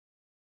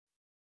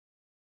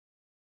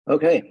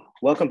Okay,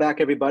 welcome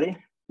back, everybody.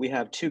 We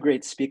have two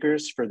great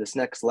speakers for this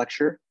next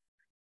lecture.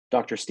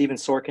 Dr. Stephen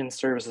Sorkin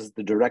serves as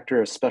the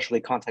Director of Specialty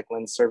Contact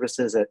Lens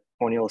Services at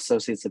Cornell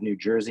Associates of New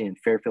Jersey in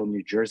Fairfield,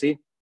 New Jersey.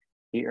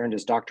 He earned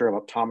his Doctor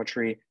of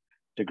Optometry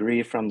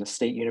degree from the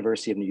State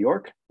University of New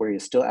York, where he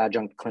is still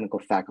adjunct clinical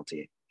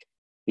faculty.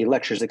 He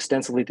lectures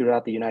extensively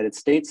throughout the United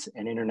States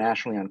and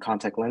internationally on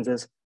contact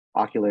lenses,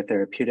 ocular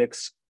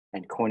therapeutics,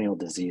 and corneal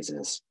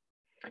diseases.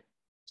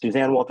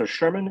 Suzanne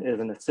Sherman is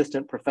an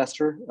assistant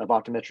professor of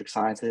optometric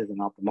sciences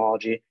and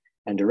ophthalmology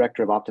and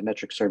director of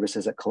optometric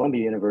services at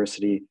Columbia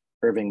University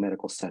Irving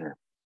Medical Center.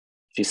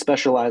 She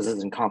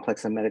specializes in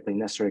complex and medically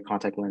necessary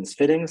contact lens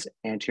fittings,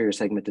 anterior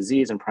segment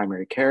disease, and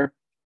primary care.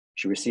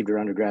 She received her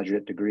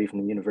undergraduate degree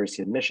from the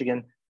University of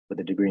Michigan with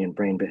a degree in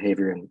brain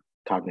behavior and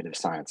cognitive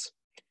science.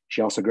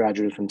 She also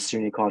graduated from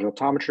SUNY College of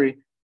Optometry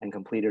and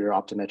completed her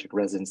optometric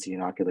residency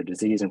in ocular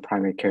disease and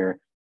primary care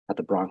at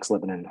the Bronx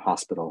Lebanon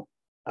Hospital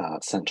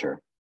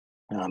Center.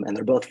 And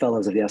they're both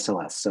fellows of the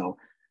SLS. So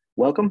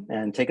welcome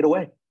and take it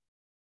away.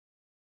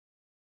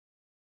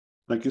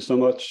 Thank you so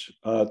much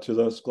to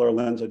the Scleral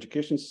Lens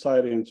Education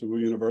Society and to Wu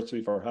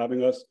University for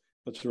having us.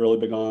 It's a really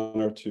big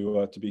honor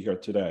to be here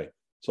today.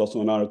 It's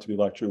also an honor to be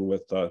lecturing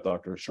with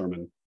Dr.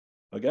 Sherman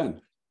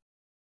again.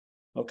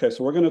 Okay,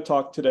 so we're going to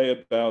talk today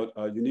about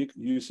unique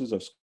uses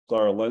of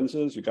scleral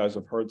lenses. You guys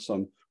have heard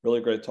some really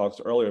great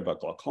talks earlier about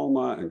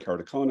glaucoma and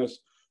keratoconus.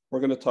 We're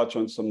going to touch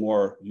on some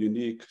more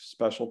unique,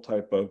 special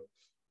type of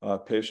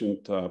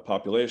patient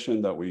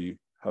population that we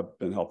have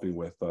been helping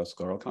with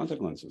scleral contact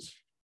lenses.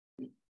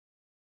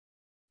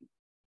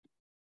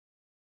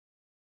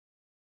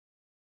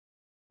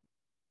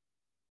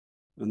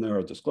 And there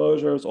are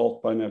disclosures.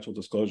 All financial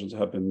disclosures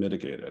have been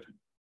mitigated.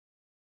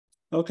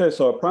 Okay,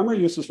 so our primary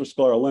uses for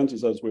scleral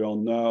lenses, as we all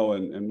know,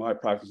 and in my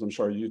practice, I'm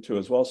sure you too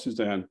as well,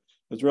 Suzanne,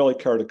 is really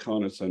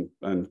keratoconus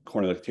and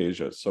corneal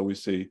ectasia. So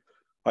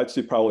I'd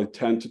see probably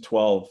 10 to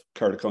 12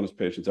 keratoconus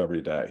patients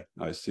every day.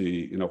 I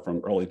see,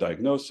 from early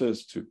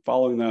diagnosis to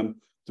following them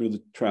through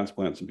the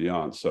transplants and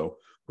beyond. So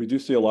we do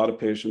see a lot of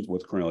patients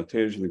with corneal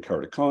ectasia and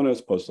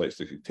keratoconus,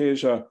 post-LASIK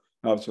ectasia,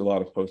 and obviously a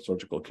lot of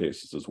post-surgical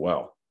cases as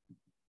well.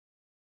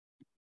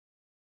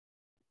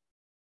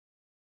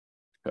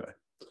 Okay,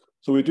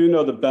 so we do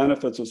know the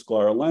benefits of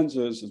scleral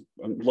lenses.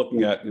 I'm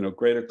looking at,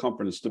 greater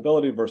comfort and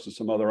stability versus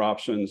some other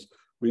options.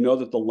 We know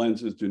that the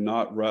lenses do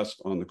not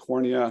rest on the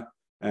cornea,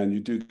 and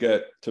you do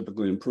get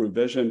typically improved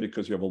vision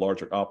because you have a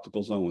larger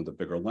optical zone with a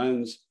bigger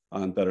lens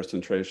and better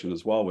centration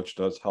as well, which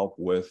does help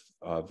with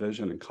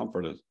vision and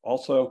comfort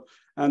also.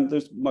 And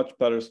there's much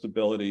better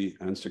stability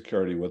and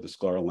security with the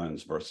scleral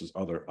lens versus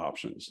other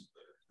options.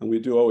 And we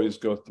do always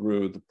go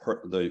through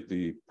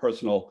the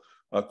personal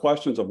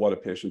questions of what a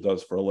patient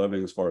does for a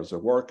living as far as their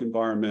work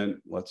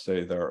environment. Let's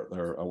say they're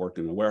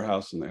working in a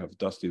warehouse and they have a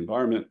dusty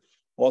environment.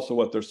 Also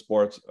what their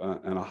sports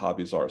and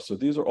hobbies are. So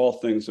these are all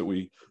things that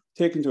we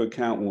take into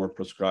account when we're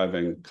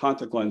prescribing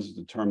contact lenses,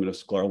 determine if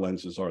scleral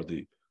lenses are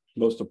the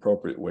most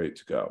appropriate way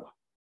to go.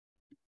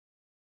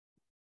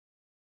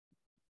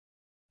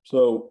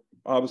 So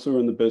obviously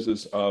we're in the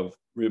business of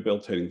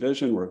rehabilitating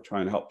vision. We're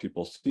trying to help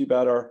people see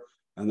better.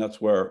 And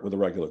that's where with the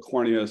regular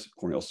corneas,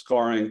 corneal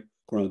scarring,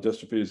 corneal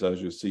dystrophies, as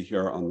you see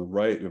here on the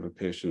right, you have a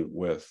patient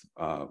with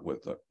a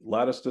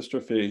lattice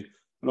dystrophy,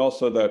 and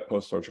also that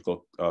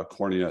post-surgical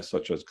cornea,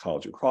 such as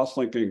collagen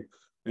cross-linking,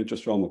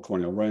 intrastromal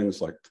corneal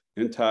rings like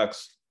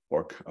Intex,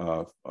 or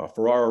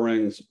Ferrara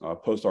rings,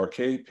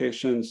 post-RK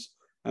patients,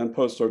 and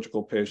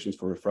post-surgical patients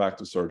for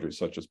refractive surgery,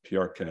 such as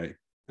PRK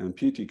and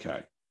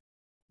PTK.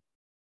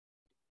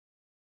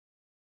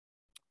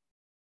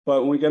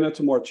 But when we get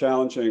into more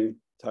challenging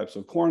types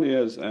of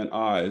corneas and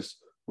eyes,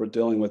 we're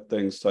dealing with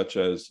things such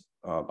as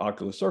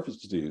ocular surface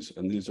disease.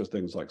 And these are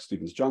things like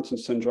Stevens-Johnson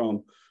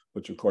syndrome,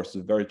 which of course is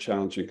a very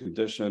challenging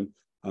condition,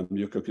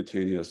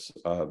 mucocutaneous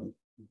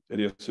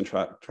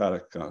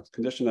idiosyncratic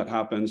condition that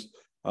happens.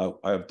 I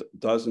have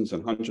dozens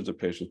and hundreds of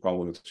patients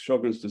probably with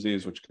Sjogren's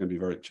disease, which can be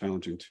very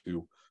challenging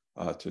to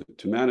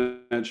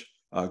manage.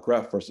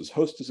 Graft versus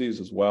host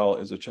disease as well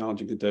is a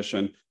challenging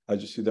condition.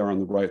 As you see there on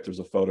the right, there's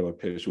a photo of a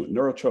patient with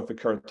neurotrophic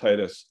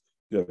keratitis.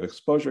 You have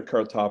exposure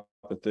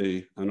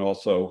keratopathy and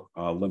also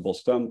limbal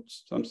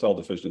stem cell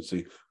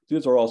deficiency.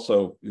 These are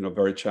also,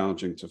 very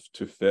challenging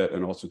to fit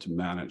and also to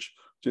manage.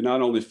 So you're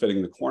not only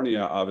fitting the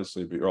cornea,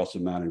 obviously, but you're also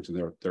managing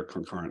their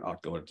concurrent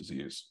ocular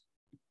disease.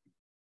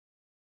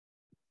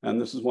 And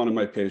this is one of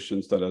my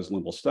patients that has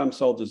limbal stem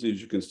cell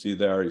disease. You can see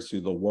there, you see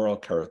the whorl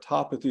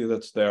keratopathy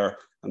that's there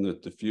and the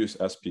diffuse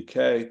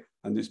SPK.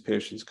 And these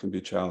patients can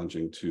be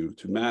challenging to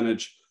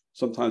manage.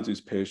 Sometimes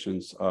these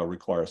patients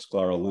require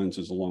scleral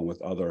lenses along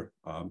with other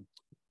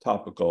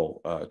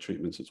topical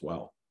treatments as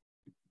well.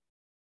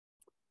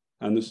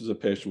 And this is a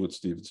patient with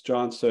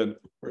Stevens-Johnson,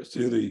 where you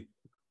see the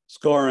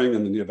scarring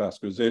and the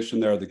neovascularization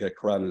there. They get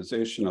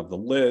keratinization of the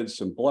lids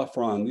and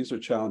blepharon. These are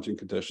challenging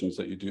conditions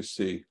that you do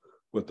see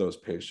with those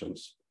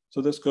patients. So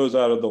this goes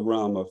out of the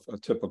realm of a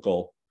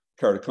typical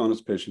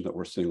keratoconus patient that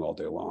we're seeing all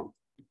day long.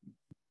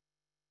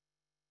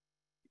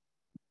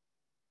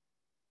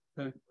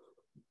 Okay.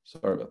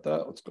 Sorry about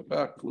that. Let's go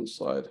back one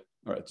slide.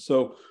 All right.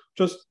 So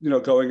just,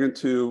 going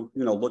into,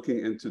 looking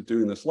into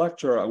doing this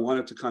lecture, I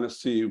wanted to kind of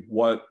see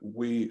what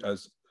we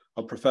as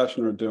a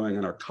profession are doing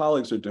and our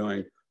colleagues are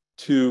doing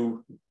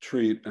to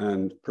treat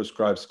and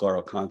prescribe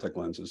scleral contact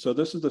lenses. So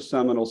this is the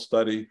seminal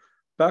study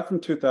back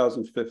from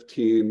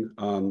 2015.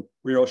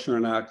 Ryo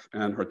Chernak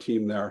and her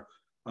team there,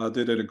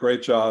 they did a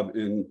great job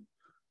in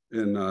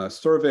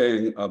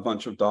surveying a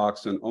bunch of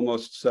docs, and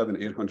almost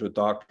 800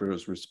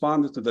 doctors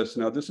responded to this.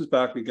 Now, this is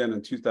back again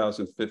in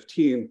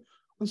 2015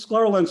 when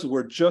scleral lenses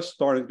were just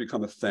starting to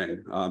become a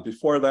thing.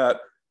 Before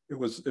that, it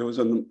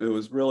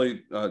was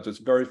really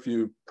just very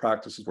few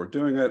practices were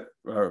doing it.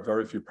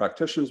 Very few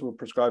practitioners were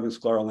prescribing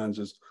scleral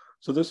lenses.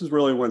 So this is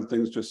really when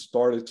things just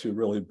started to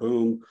really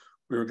boom.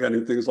 We were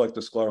getting things like the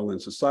Scleral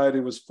Lens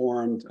Society was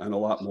formed, and a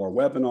lot more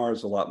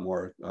webinars, a lot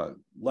more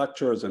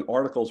lectures and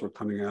articles were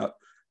coming out.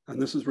 And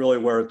this is really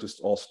where it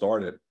just all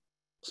started.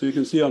 So you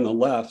can see on the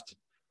left,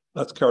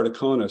 that's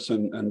keratoconus,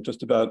 and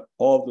just about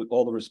all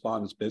the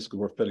respondents basically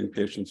were fitting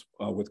patients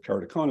with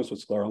keratoconus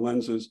with scleral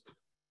lenses,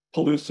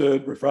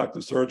 pellucid,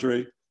 refractive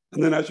surgery.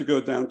 And then as you go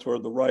down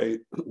toward the right,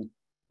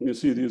 you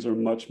see these are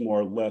much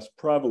more less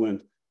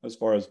prevalent as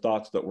far as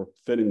docs that were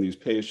fitting these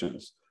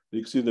patients.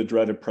 You can see the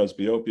dreaded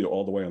presbyopia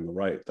all the way on the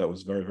right. That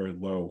was very, very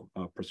low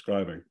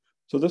prescribing.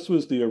 So this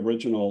was the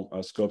original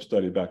scope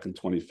study back in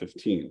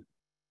 2015.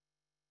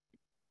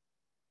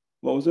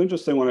 What was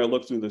interesting when I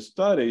looked through this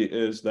study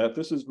is that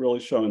this is really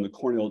showing the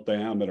corneal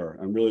diameter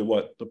and really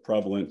what the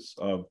prevalence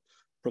of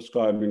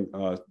prescribing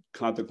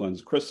contact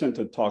lenses. Kristen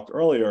had talked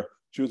earlier.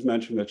 She was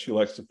mentioning that she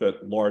likes to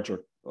fit larger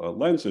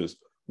lenses.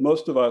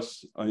 Most of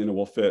us,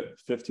 will fit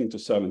 15 to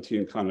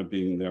 17, kind of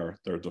being their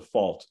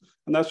default,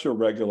 and that's your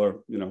regular,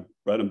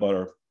 bread and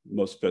butter.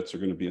 Most fits are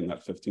going to be in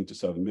that 15 to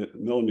 7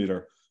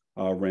 millimeter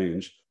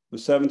range. The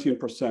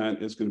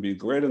 17% is going to be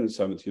greater than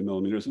 17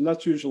 millimeters, and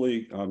that's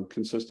usually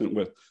consistent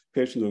with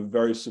patients with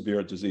very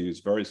severe disease,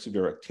 very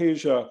severe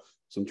ectasia,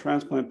 some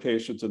transplant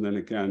patients, and then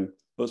again,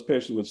 those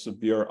patients with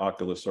severe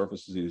ocular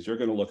surface disease, you're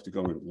going to look to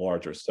go in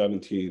larger,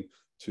 17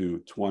 to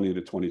 20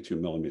 to 22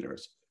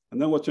 millimeters.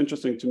 And then what's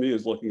interesting to me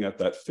is looking at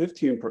that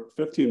 15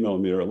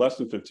 millimeter, less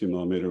than 15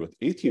 millimeter with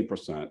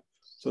 18%.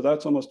 So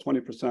that's almost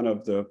 20%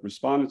 of the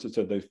respondents that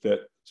said they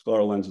fit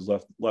scleral lenses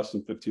less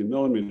than 15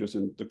 millimeters.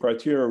 And the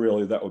criteria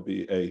really, that would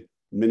be a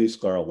mini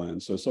scleral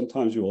lens. So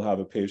sometimes you will have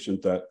a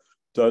patient that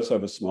does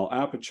have a small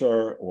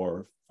aperture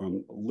or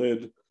from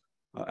lid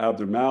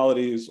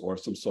abnormalities or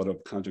some sort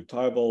of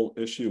conjunctival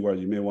issue where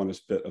you may want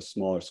to fit a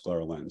smaller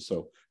scleral lens.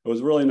 So it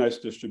was a really nice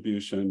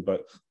distribution,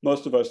 but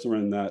most of us are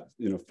in that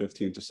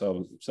 15 to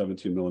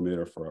 17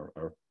 millimeter for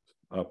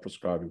our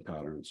prescribing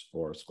patterns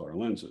for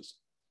scleral lenses.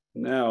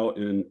 Now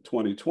in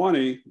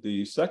 2020,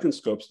 the second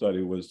scope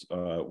study was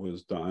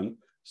done,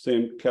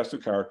 same cast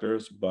of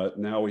characters, but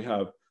now we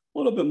have a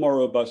little bit more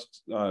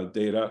robust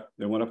data.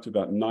 They went up to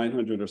about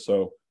 900 or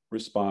so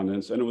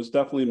respondents, and it was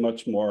definitely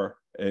much more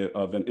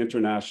of an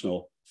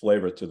international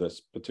flavor to this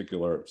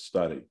particular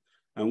study.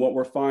 And what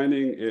we're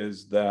finding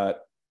is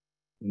that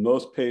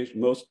most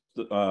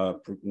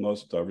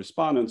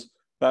respondents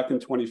back in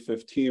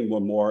 2015 were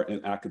more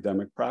in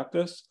academic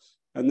practice.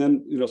 And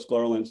then,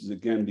 scleral lenses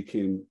again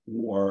became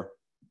more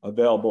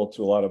available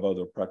to a lot of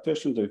other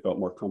practitioners. They felt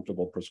more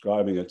comfortable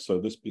prescribing it. So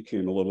this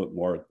became a little bit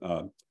more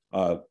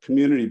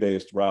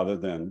community-based rather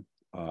than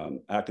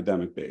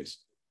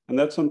academic-based. And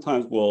that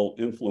sometimes will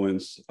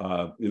influence,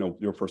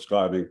 your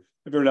prescribing.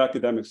 If you're an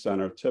academic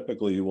center,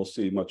 typically you will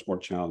see much more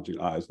challenging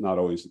eyes. Not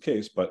always the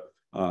case, but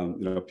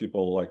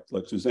people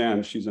like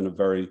Suzanne, she's in a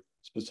very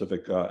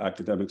specific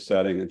academic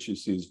setting, and she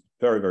sees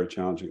very, very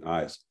challenging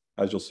eyes,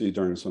 as you'll see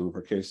during some of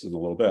her cases in a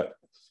little bit.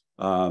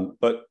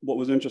 But what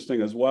was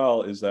interesting as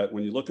well is that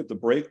when you look at the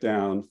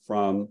breakdown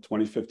from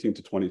 2015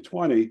 to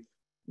 2020,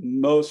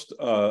 most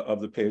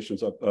of the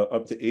patients, up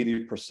to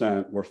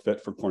 80%, were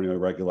fit for corneal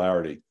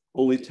irregularity.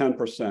 Only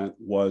 10%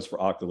 was for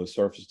ocular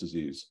surface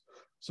disease.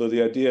 So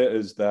the idea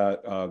is that,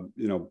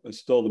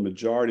 still the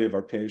majority of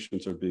our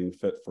patients are being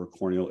fit for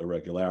corneal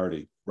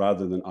irregularity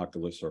rather than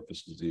ocular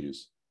surface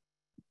disease.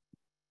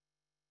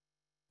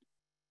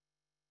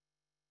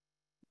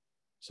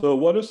 So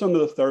what are some of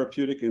the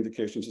therapeutic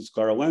indications of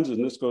scleral lenses?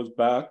 And this goes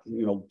back,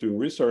 doing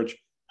research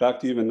back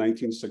to even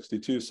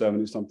 1962,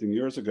 70-something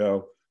years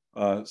ago,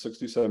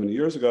 60, 70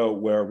 years ago,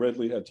 where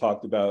Ridley had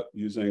talked about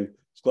using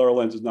scleral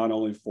lenses not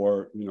only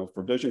for,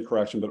 for vision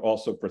correction, but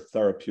also for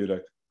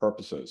therapeutic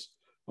purposes.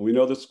 And we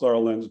know that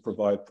scleral lenses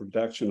provide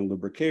protection and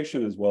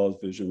lubrication as well as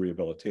vision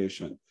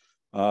rehabilitation.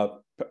 A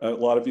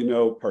lot of you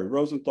know Perry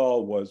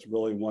Rosenthal was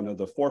really one of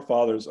the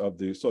forefathers of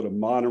the sort of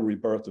modern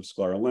rebirth of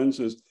scleral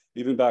lenses.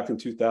 Even back in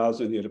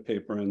 2000, he had a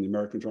paper in the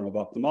American Journal of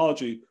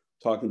Ophthalmology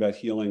talking about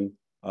healing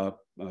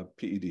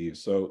PEDs.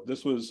 So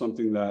this was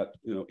something that,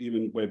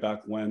 even way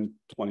back when,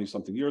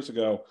 20-something years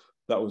ago,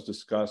 that was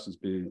discussed as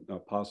being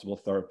possible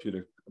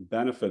therapeutic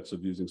benefits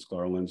of using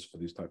scleral lenses for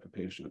these type of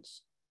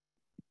patients.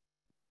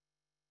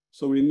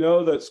 So we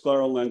know that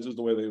scleral lenses,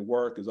 the way they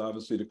work is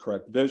obviously to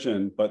correct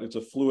vision, but it's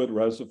a fluid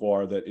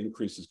reservoir that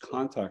increases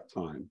contact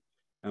time.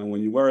 And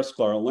when you wear a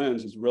scleral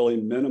lens, it's really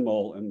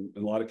minimal, and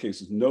in a lot of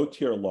cases, no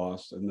tear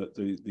loss, and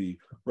the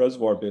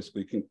reservoir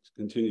basically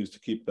continues to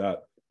keep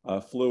that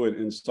fluid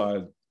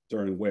inside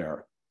during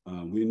wear.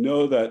 We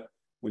know that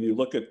when you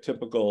look at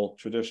typical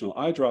traditional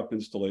eye drop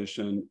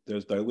installation,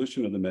 there's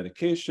dilution of the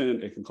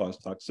medication. It can cause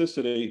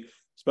toxicity,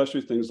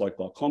 especially things like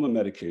glaucoma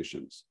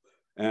medications.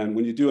 And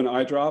when you do an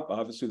eye drop,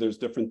 obviously there's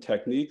different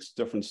techniques,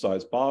 different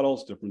size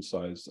bottles, different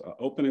size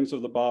openings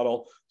of the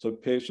bottle. So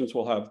patients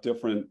will have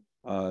different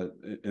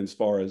as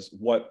far as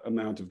what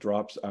amount of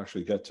drops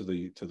actually get to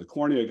the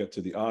cornea, get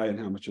to the eye, and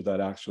how much of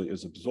that actually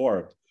is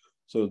absorbed.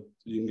 So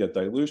you can get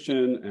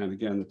dilution and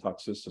again, the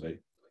toxicity.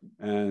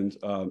 And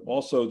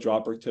also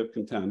dropper tip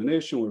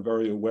contamination. We're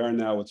very aware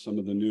now with some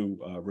of the new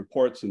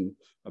reports and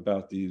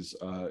about these,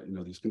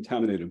 these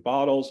contaminated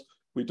bottles.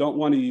 We don't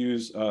want to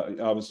use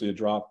obviously a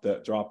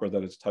dropper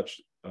that has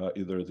touched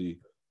either the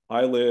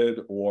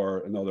eyelid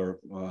or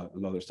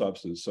another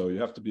substance. So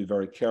you have to be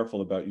very careful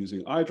about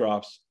using eye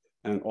drops.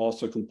 And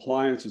also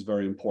compliance is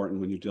very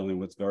important when you're dealing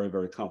with very,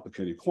 very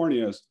complicated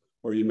corneas,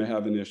 where you may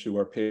have an issue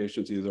where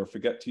patients either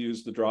forget to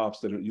use the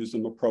drops, they don't use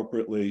them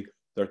appropriately,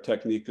 their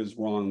technique is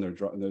wrong,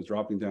 they're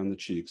dropping down the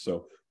cheek.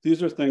 So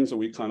these are things that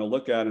we kind of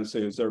look at and say,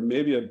 is there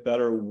maybe a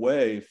better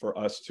way for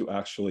us to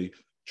actually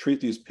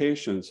treat these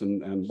patients?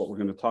 And what we're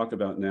going to talk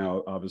about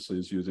now, obviously,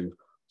 is using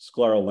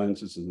scleral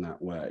lenses in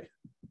that way.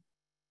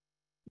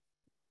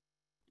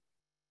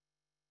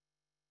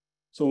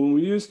 So when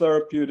we use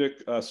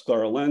therapeutic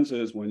scleral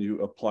lenses, when you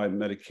apply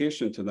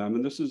medication to them,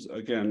 and this is,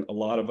 again, a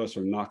lot of us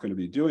are not going to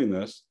be doing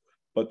this,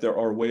 but there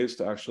are ways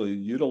to actually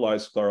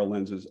utilize scleral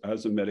lenses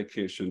as a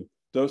medication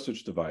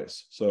dosage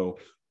device. So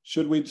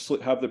should we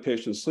have the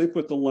patient sleep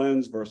with the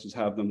lens versus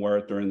have them wear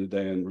it during the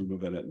day and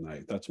remove it at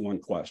night? That's one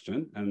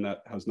question, and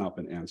that has not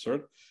been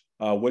answered.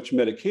 Which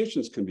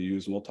medications can be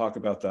used? And we'll talk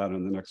about that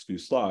in the next few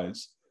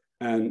slides.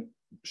 And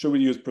should we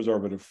use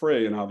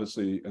preservative-free? And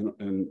obviously,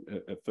 and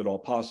if at all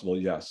possible,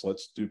 yes,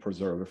 let's do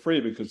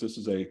preservative-free, because this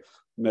is a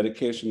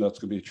medication that's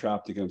going to be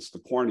trapped against the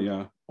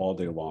cornea all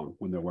day long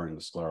when they're wearing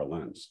the scleral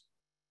lens.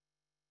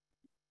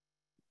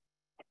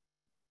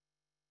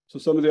 So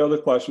some of the other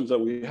questions that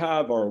we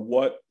have are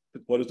what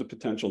is the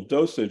potential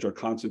dosage or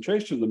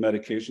concentration of the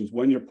medications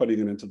when you're putting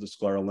it into the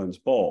scleral lens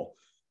bowl?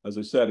 As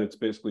I said, it's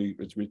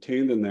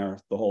retained in there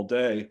the whole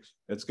day.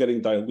 It's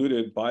getting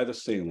diluted by the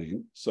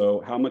saline.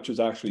 So how much is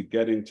actually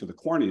getting to the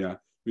cornea?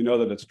 We know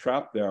that it's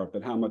trapped there,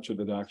 but how much of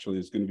it actually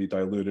is going to be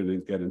diluted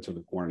and get into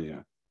the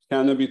cornea?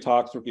 Can there be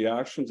toxic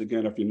reactions?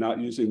 Again, if you're not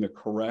using the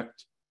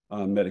correct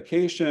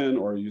medication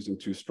or using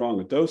too strong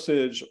a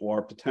dosage,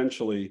 or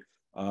potentially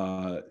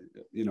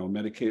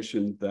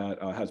medication that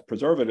has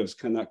preservatives,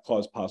 can that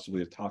cause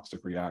possibly a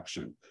toxic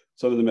reaction?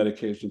 Some of the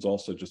medications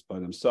also just by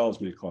themselves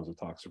may cause a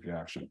toxic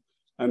reaction.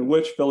 And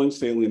which filling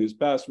saline is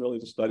best? Really,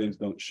 the studies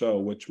don't show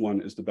which one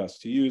is the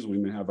best to use. We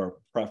may have our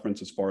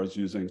preference as far as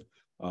using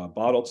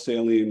bottled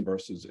saline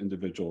versus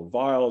individual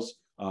vials.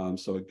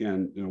 So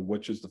again,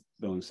 which is the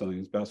filling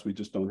saline is best? We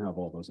just don't have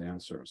all those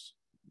answers.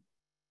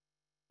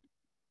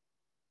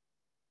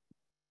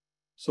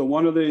 So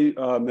one of the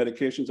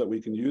medications that we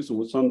can use,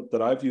 and some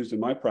that I've used in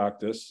my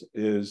practice,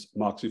 is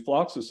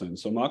moxifloxacin.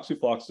 So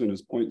moxifloxacin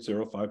is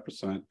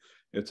 0.05%.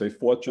 It's a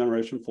 4th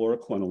generation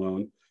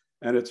fluoroquinolone,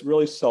 and it's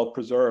really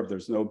self-preserved.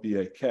 There's no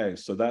BAK.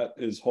 So that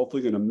is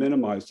hopefully going to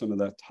minimize some of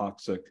that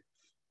toxic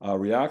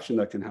reaction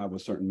that can have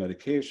with certain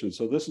medications.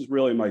 So this is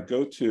really my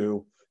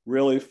go-to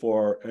really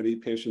for any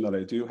patient that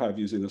I do have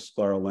using a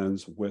scleral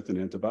lens with an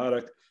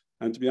antibiotic.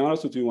 And to be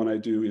honest with you, when I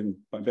do in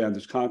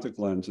bandaged contact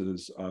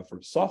lenses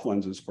for soft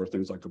lenses for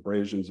things like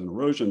abrasions and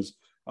erosions,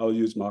 I'll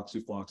use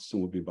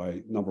moxifloxacin would be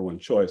my #1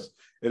 choice.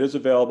 It is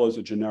available as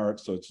a generic,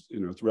 so it's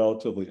it's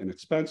relatively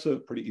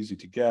inexpensive, pretty easy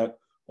to get.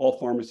 All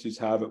pharmacies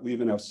have it. We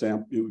even have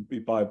we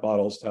buy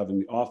bottles to have in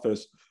the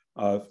office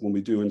when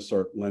we do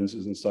insert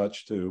lenses and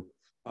such to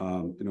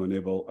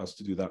enable us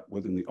to do that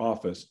within the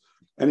office.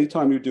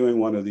 Anytime you're doing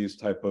one of these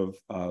type of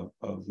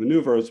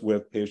maneuvers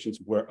with patients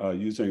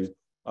using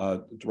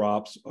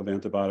drops of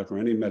antibiotic or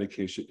any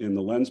medication in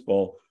the lens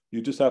bowl,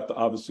 you just have to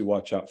obviously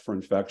watch out for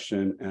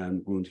infection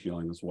and wound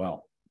healing as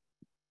well.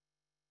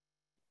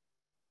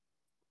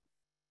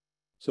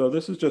 So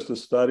this is just a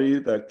study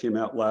that came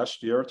out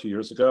last year, 2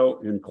 years ago,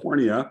 in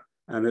cornea,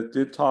 and it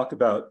did talk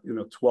about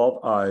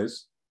 12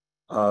 eyes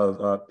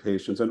of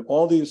patients. And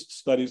all these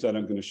studies that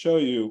I'm going to show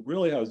you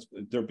really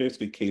they're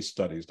basically case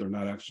studies. They're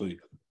not actually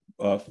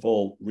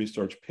full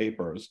research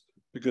papers,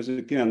 because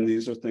again,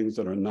 these are things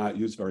that are not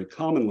used very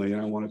commonly.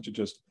 And I wanted to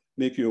just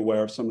make you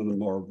aware of some of the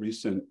more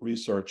recent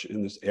research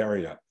in this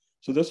area.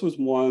 So this was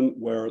one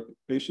where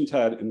patients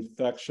had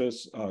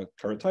infectious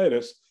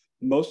keratitis.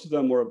 Most of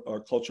them are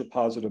culture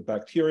positive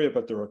bacteria,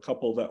 but there were a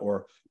couple that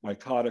were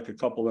mycotic, a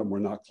couple of them were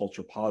not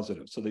culture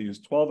positive. So they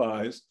used 12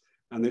 eyes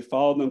and they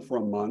followed them for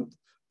a month.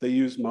 They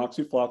used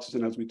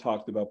moxifloxacin, as we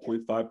talked about,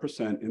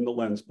 0.5% in the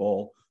lens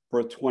bowl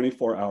for a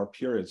 24-hour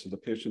period. So the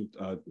patient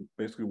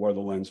basically wore the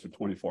lens for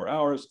 24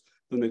 hours.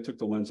 Then they took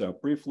the lens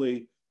out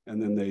briefly,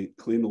 and then they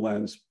cleaned the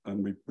lens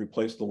and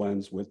replaced the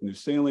lens with new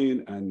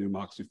saline and new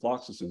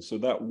moxifloxacin. So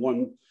that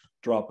one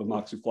drop of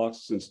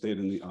moxifloxacin stayed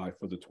in the eye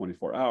for the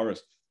 24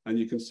 hours. And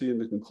you can see in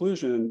the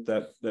conclusion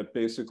that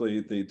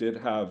basically they did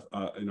have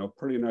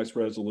pretty nice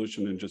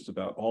resolution in just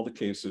about all the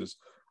cases.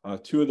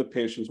 2 of the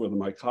patients were the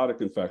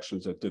mycotic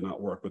infections that did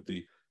not work with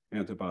the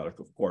antibiotic,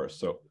 of course.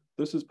 So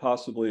this is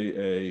possibly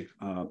a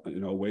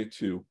way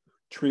to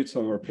treat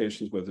some of our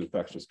patients with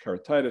infectious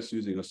keratitis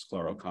using a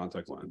scleral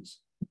contact lens.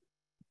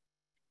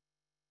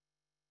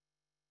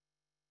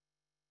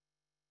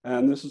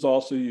 And this is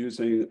also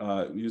using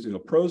a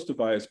PROS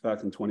device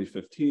back in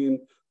 2015.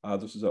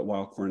 This is at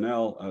Weill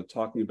Cornell,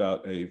 talking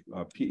about a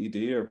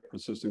PED, or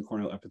persistent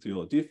corneal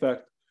epithelial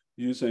defect,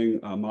 using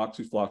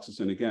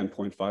moxifloxacin, again,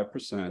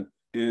 0.5%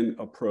 in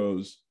a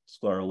PROS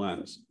scleral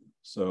lens.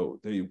 So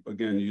they,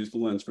 again, used the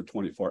lens for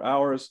 24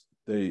 hours.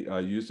 They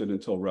used it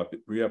until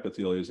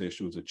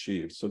reepithelialization was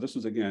achieved. So this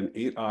was, again,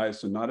 8 eyes,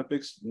 so not a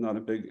big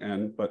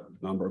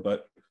number,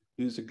 but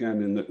these,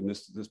 again, in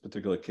this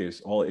particular case,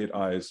 all 8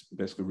 eyes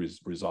basically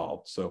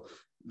resolved. So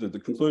the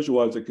conclusion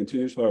was it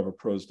continues to have a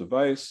PROS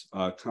device,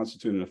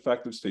 constitute an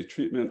effective state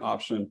treatment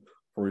option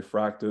for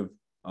refractive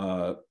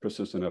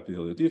persistent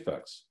epithelial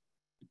defects.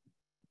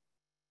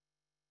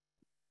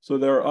 So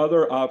there are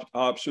other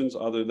options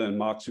other than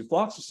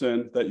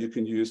moxifloxacin that you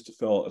can use to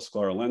fill a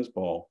scleral lens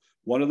ball.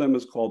 One of them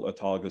is called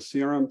autologous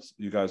serums.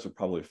 You guys are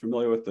probably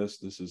familiar with this.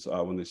 This is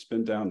when they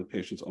spin down the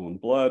patient's own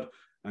blood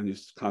and you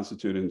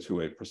constitute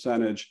into a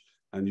percentage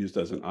and used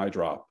as an eye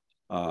drop.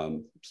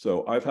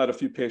 So I've had a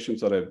few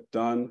patients that I've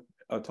done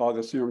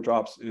autologous serum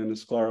drops in a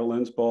scleral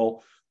lens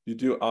bowl. You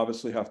do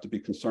obviously have to be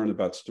concerned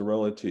about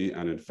sterility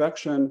and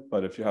infection,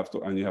 but if you have to,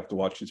 and you have to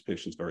watch these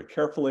patients very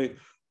carefully,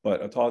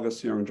 but autologous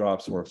serum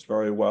drops works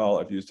very well.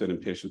 I've used it in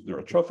patients with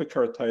neurotrophic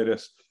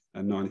keratitis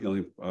and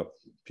non-healing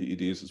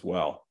PEDs as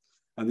well.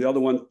 And the other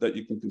one that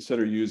you can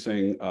consider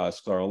using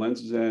scleral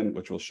lenses in,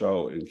 which we'll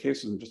show in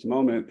cases in just a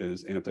moment,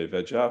 is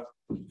anti-VEGF,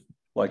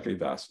 like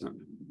Avastin.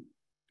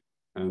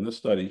 And this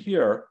study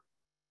here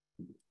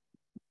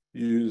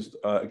used,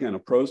 again, a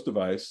PROS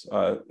device.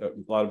 A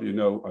lot of you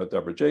know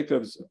Deborah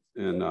Jacobs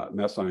in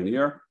Mass Eye and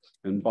Ear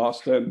in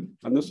Boston.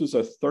 And this was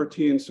a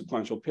 13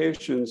 sequential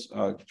patients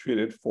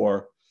treated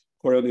for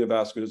corneal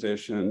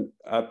neovascularization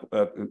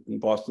in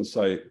Boston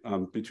site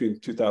between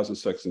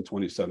 2006 and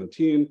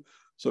 2017.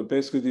 So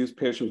basically these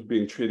patients were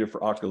being treated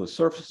for ocular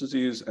surface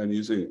disease and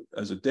using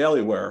as a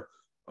daily wear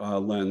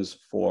lens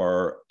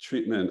for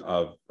treatment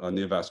of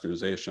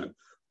neovascularization.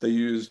 They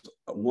used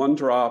 1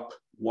 drop,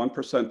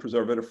 1%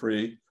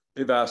 preservative-free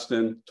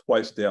Avastin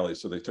twice daily.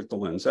 So they took the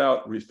lens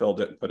out,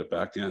 refilled it, and put it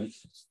back in.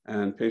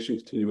 And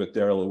patients continued with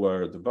daily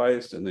wear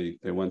device, and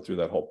they went through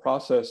that whole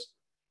process.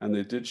 And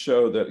they did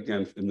show that,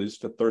 again, in these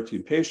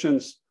 13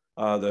 patients,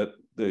 that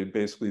they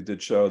basically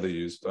did show they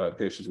used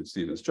patients with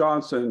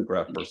Stevens-Johnson,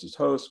 graft versus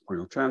host,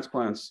 corneal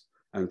transplants,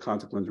 and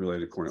contact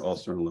lens-related corneal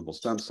ulcer and limbal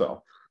stem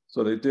cell.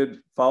 So they did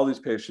follow these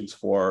patients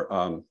for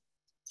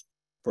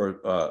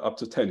up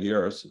to 10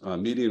 years.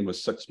 Median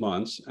was 6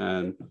 months,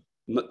 and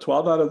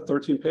 12 out of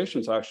 13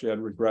 patients actually had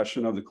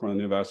regression of the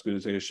corneal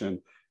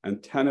neovascularization,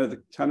 and 10 of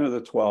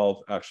the 12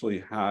 actually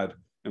had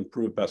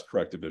improved best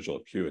corrected visual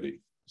acuity.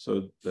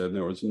 So then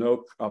there was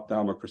no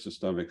ophthalmic or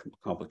systemic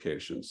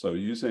complications. So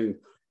using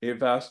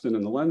Avastin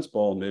in the lens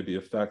bowl may be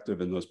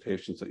effective in those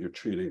patients that you're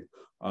treating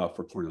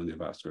for corneal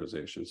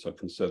neovascularization. So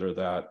consider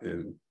that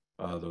in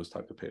those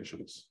type of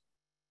patients.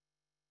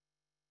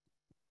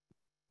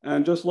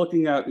 And just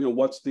looking at,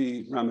 what's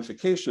the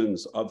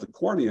ramifications of the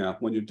cornea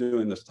when you're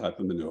doing this type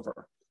of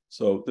maneuver.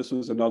 So this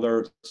was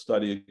another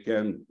study,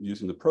 again,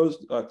 using the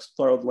PROS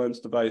scleral lens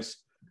device.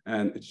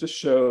 And it just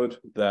showed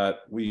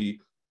that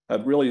we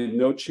had really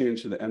no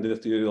change to the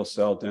endothelial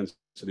cell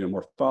density or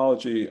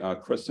morphology.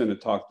 Kristen had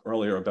talked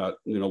earlier about,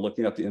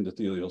 looking at the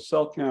endothelial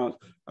cell count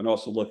and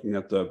also looking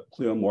at the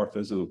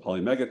pleomorphism and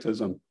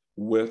polymagatism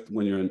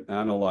when you're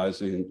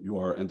analyzing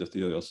your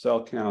endothelial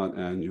cell count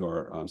and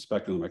your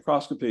specular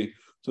microscopy.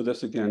 So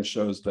this again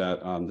shows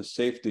that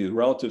the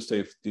relative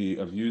safety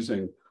of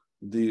using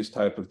these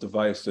type of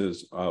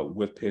devices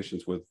with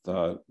patients with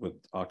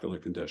ocular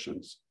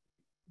conditions.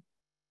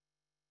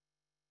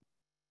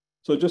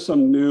 So just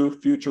some new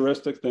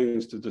futuristic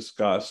things to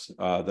discuss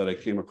that I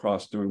came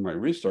across doing my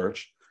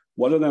research.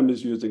 One of them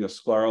is using a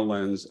scleral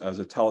lens as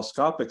a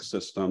telescopic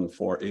system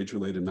for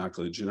age-related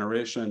macular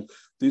degeneration.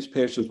 These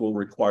patients will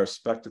require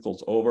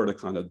spectacles over to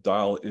kind of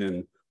dial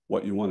in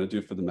what you want to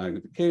do for the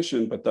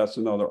magnification, but that's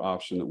another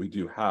option that we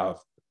do have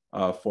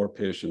for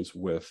patients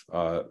with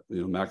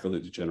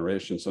macular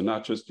degeneration. So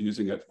not just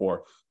using it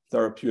for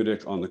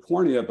therapeutic on the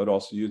cornea, but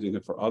also using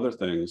it for other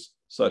things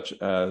such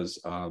as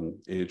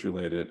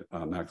age-related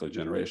macular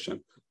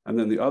degeneration. And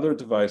then the other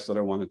device that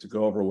I wanted to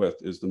go over with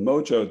is the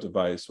Mojo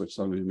device, which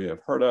some of you may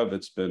have heard of.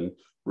 It's been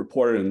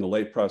reported in the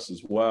late press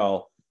as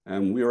well.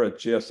 And we were at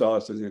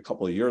GSLS, I think, a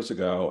couple of years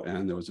ago,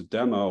 and there was a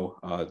demo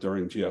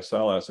during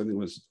GSLS. I think it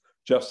was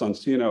Jeff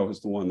Sonsino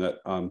who's the one that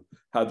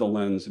had the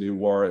lens, and he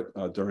wore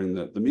it during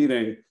the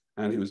meeting,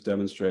 and he was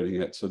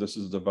demonstrating it. So this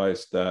is a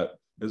device that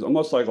is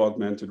almost like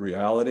augmented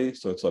reality.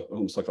 So it's like,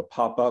 almost like a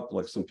pop-up,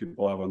 like some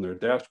people have on their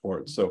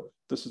dashboard. So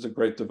this is a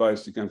great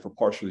device, again, for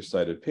partially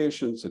sighted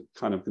patients. It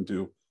kind of can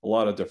do a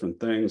lot of different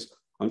things.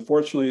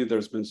 Unfortunately,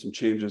 there's been some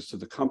changes to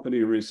the company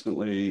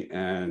recently,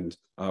 and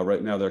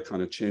right now they're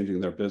kind of changing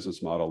their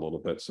business model a little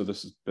bit. So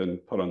this has been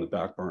put on the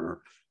back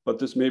burner. But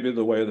this may be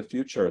the way of the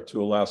future,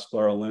 to allow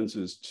scleral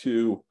lenses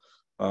to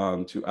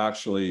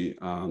actually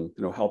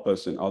help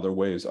us in other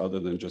ways other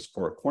than just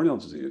for corneal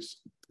disease.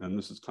 And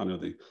this is kind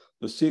of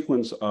the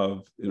sequence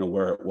of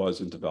where it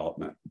was in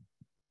development.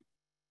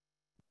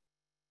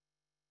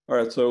 All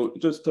right, so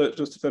just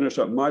to finish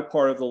up my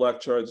part of the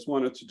lecture, I just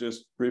wanted to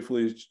just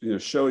briefly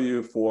show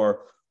you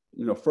for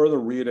further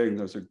reading.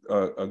 There's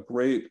a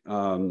great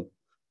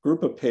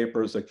group of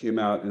papers that came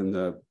out in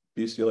the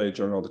BCLA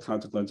Journal, the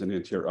Contact Lens and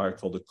Anterior Eye,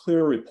 called the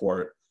Clear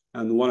Report.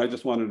 And the one I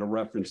just wanted to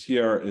reference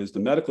here is the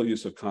medical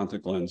use of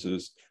contact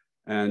lenses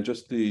and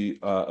just the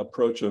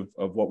approach of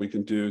what we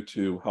can do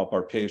to help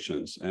our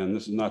patients. And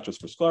this is not just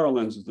for scleral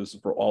lenses, this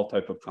is for all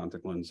type of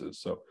contact lenses.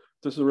 So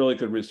this is a really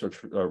good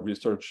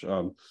research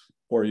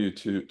for you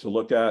to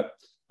look at.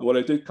 And what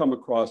I did come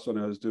across when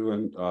I was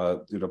doing,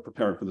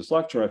 preparing for this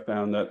lecture, I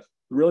found that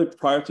really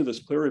prior to this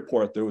Clear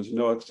Report, there was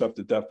no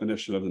accepted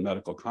definition of the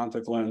medical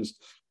contact lens.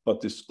 But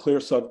this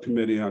Clear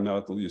subcommittee on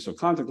medical use of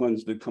contact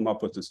lenses did come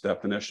up with this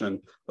definition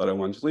that I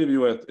wanted to leave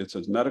you with. It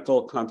says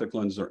medical contact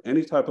lenses are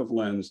any type of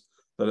lens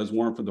that is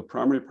worn for the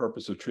primary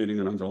purpose of treating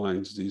an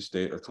underlying disease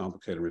state or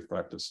complicated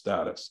refractive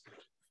status.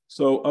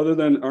 So other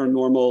than our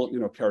normal,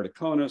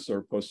 keratoconus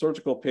or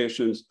post-surgical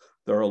patients,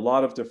 there are a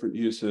lot of different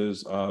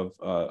uses of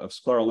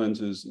scleral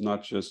lenses,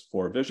 not just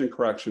for vision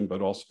correction,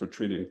 but also for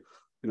treating,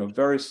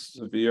 very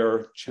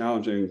severe,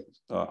 challenging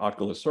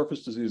ocular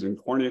surface disease and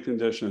cornea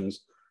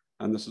conditions.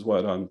 And this is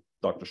what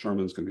Dr.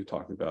 Sherman is going to be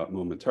talking about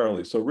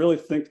momentarily. So really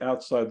think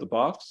outside the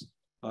box.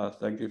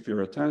 Thank you for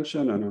your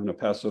attention. And I'm going to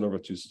pass it over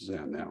to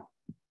Suzanne now.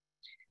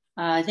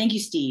 Thank you,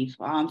 Steve.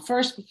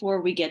 First,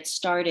 before we get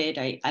started,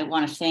 I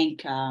want to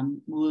thank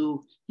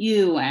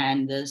you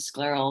and the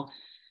Scleral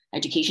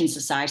Education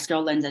Society,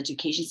 Scleral Lens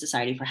Education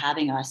Society, for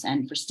having us,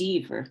 and for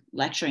Steve for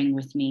lecturing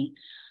with me.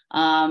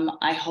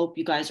 I hope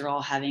you guys are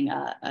all having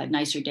a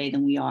nicer day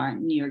than we are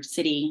in New York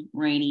City,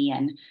 rainy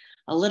and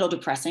a little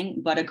depressing,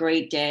 but a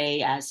great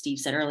day, as Steve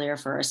said earlier,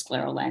 for a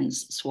scleral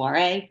lens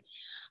soiree.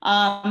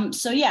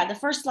 So yeah, the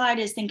first slide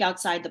is think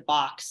outside the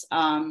box.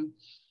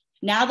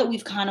 Now that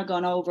we've kind of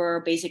gone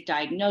over basic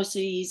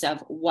diagnoses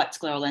of what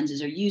scleral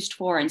lenses are used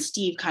for, and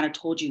Steve kind of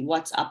told you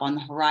what's up on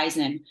the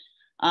horizon,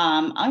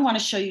 I want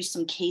to show you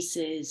some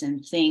cases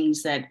and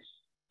things that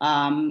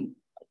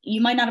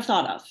you might not have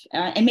thought of.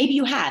 And maybe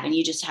you have, and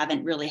you just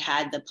haven't really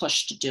had the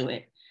push to do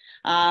it.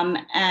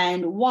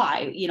 And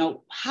why?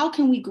 How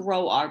can we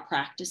grow our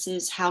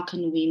practices? How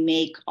can we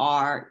make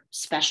our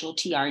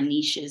specialty, our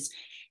niches,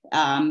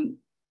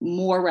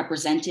 more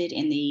represented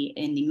in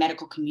the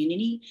medical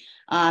community?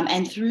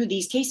 And through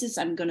these cases,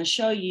 I'm going to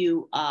show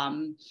you,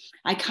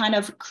 I kind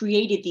of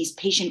created these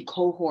patient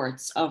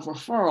cohorts of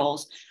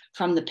referrals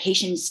from the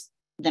patients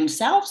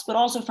themselves, but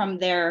also from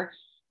their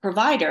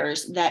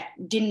providers that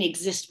didn't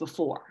exist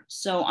before.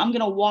 So I'm going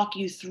to walk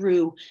you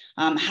through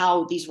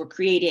how these were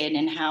created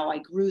and how I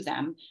grew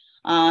them,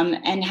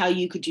 and how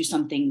you could do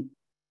something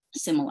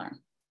similar.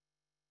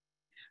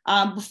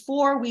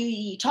 Before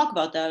we talk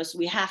about those,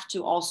 we have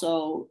to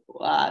also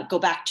go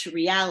back to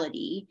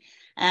reality.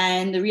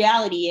 And the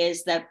reality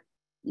is that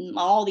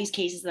all these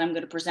cases that I'm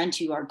going to present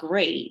to you are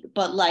great,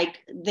 but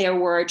there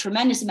were a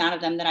tremendous amount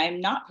of them that I'm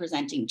not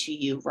presenting to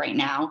you right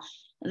now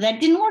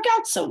that didn't work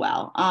out so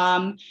well.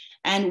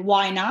 And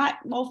why not?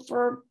 Well,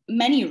 for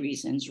many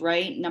reasons,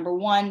 right? Number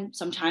one,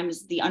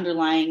 sometimes the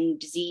underlying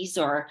disease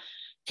or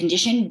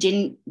condition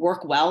didn't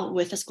work well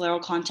with a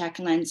scleral contact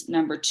lens.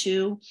 Number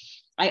two,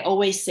 I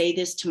always say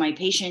this to my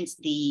patients,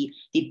 the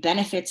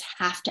benefits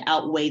have to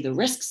outweigh the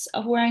risks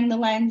of wearing the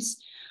lens.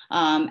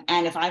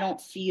 And if I don't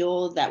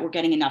feel that we're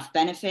getting enough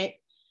benefit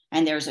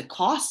and there's a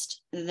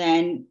cost,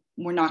 then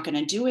we're not going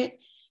to do it.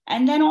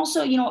 And then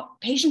also,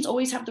 patients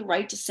always have the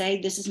right to say,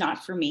 this is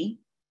not for me.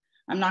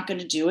 I'm not going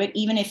to do it,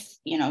 even if,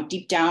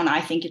 deep down,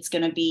 I think it's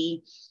going to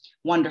be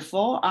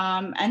wonderful.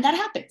 And that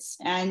happens.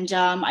 And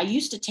I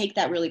used to take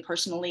that really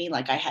personally,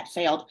 like I had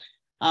failed.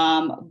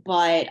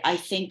 But I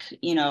think,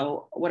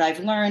 what I've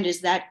learned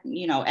is that,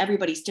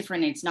 everybody's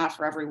different. It's not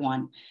for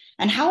everyone.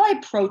 And how I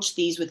approach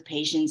these with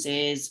patients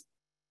is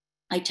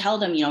I tell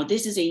them,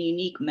 this is a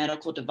unique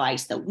medical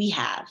device that we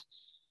have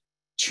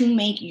to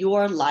make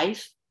your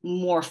life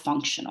more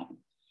functional.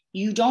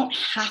 You don't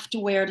have to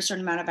wear it a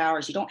certain amount of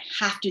hours. You don't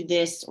have to do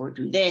this or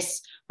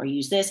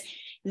use this.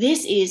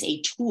 This is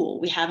a tool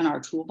we have in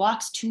our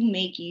toolbox to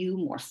make you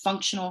more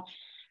functional,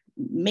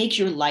 make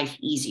your life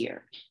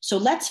easier. So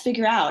let's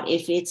figure out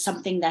if it's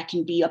something that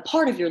can be a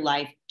part of your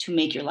life to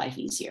make your life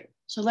easier.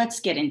 So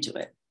let's get into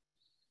it.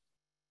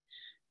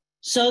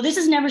 So this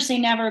is never say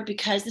never,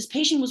 because this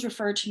patient was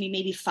referred to me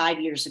maybe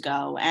 5 years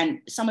ago. And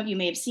some of you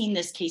may have seen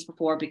this case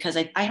before because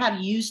I have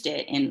used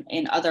it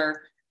in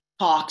other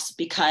talks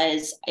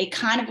because it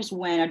kind of was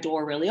when a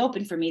door really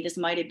opened for me. This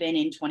might have been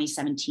in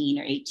 2017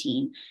 or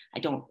 18, I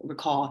don't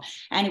recall.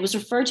 And it was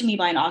referred to me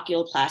by an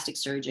oculoplastic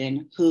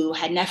surgeon who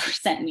had never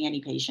sent me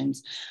any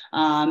patients,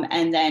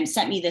 and then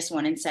sent me this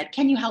one and said,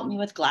 can you help me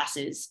with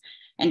glasses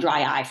and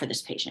dry eye for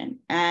this patient?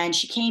 And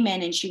she came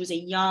in and she was a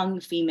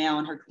young female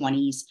in her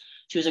 20s.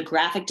 She was a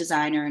graphic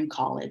designer in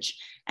college.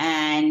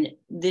 And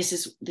this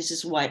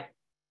is what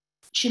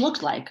she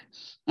looked like.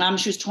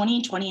 She was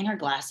 20 in her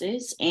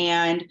glasses,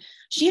 and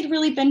she had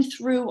really been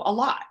through a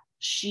lot.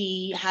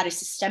 She had a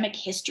systemic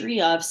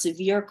history of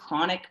severe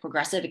chronic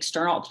progressive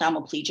external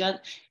ophthalmoplegia,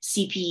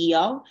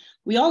 CPEO.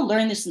 We all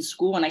learned this in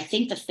school, and I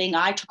think the thing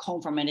I took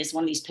home from it is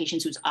one of these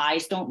patients whose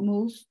eyes don't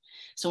move.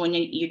 So when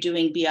you're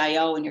doing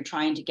BIO and you're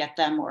trying to get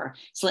them, or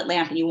slit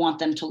lamp, and you want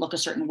them to look a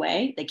certain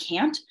way, they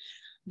can't.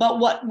 But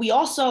what we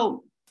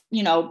also,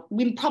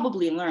 we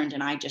probably learned,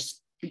 and I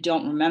just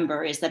don't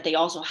remember, is that they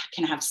also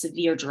can have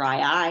severe dry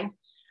eye.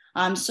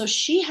 So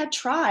she had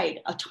tried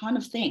a ton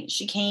of things.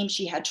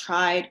 She had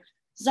tried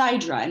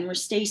Xiidra and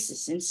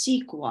Restasis and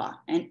Cequa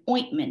and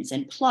ointments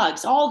and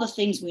plugs, all the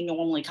things we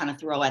normally kind of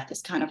throw at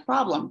this kind of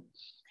problem.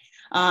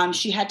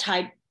 She had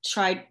tried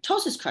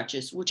ptosis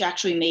crutches, which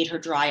actually made her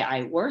dry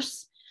eye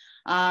worse.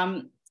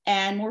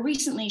 And more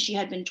recently, she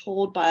had been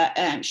told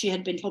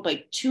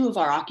by two of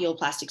our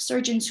oculoplastic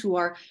surgeons who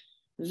are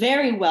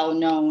very well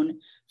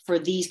known for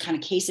these kind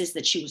of cases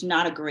that she was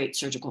not a great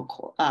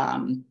surgical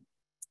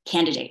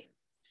candidate.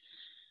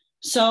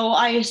 So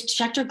I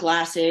checked her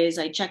glasses,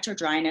 I checked her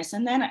dryness,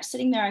 and then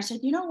sitting there, I said,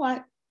 you know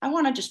what? I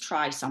want to just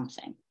try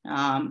something.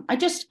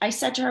 I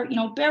said to her,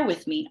 bear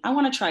with me. I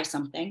want to try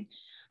something.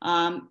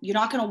 You're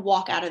not going to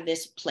walk out of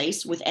this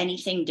place with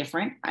anything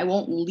different. I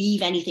won't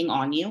leave anything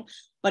on you.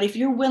 But if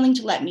you're willing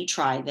to let me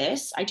try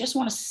this, I just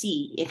want to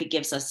see if it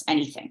gives us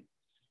anything.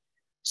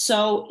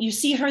 So you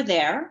see her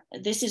there.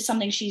 This is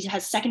something, she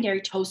has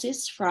secondary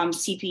ptosis from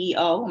CPEO,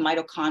 a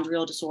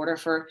mitochondrial disorder,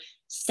 for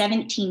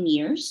 17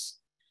 years.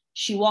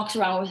 She walks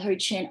around with her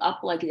chin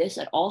up like this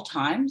at all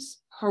times.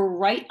 Her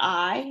right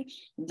eye,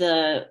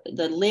 the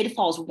lid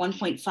falls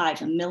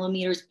 1.5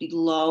 millimeters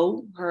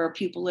below her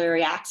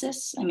pupillary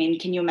axis. I mean,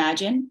 can you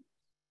imagine,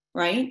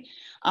 right?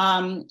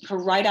 Her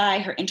right eye,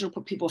 her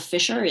interpupillary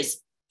fissure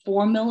is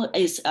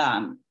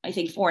I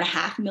think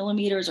 4.5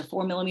 millimeters or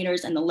 4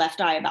 millimeters, and the left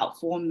eye about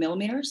 4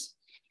 millimeters.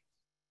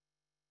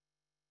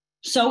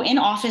 So in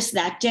office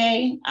that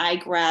day, I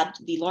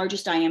grabbed the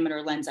largest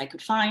diameter lens I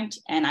could find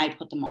and I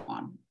put them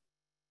on.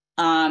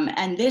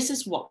 And this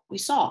is what we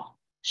saw.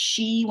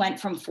 She went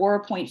from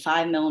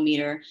 4.5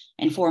 millimeter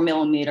and 4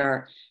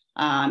 millimeter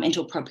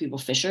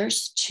interpupillary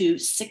fissures to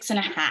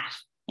 6.5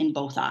 in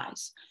both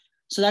eyes.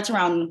 So that's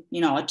around, a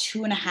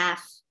 2.5,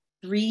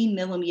 3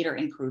 millimeter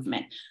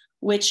improvement.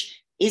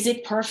 Which, is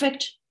it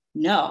perfect?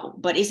 No,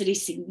 but is it a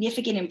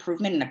significant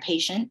improvement in a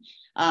patient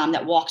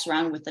that walks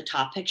around with the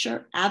top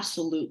picture?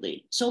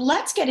 Absolutely. So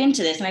let's get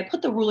into this. And I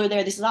put the ruler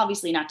there. This is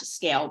obviously not to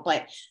scale,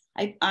 but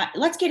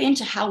let's get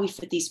into how we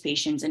fit these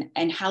patients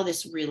and how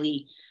this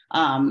really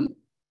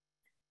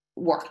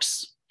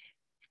works.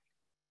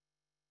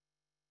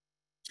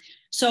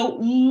 So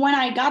when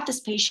I got this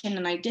patient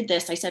and I did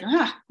this, I said,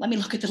 let me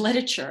look at the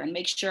literature and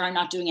make sure I'm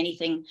not doing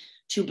anything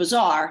too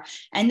bizarre.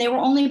 And there were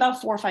only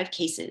about 4 or 5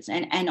 cases.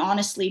 And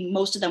honestly,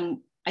 most of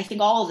them, I think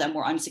all of them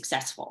were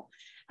unsuccessful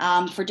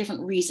for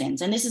different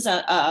reasons. And this is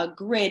a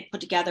grid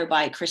put together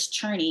by Chris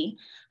Cherney,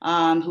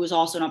 who is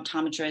also an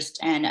optometrist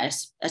and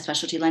a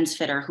specialty lens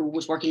fitter who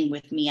was working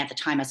with me at the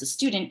time as a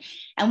student.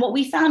 And what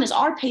we found is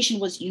our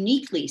patient was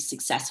uniquely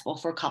successful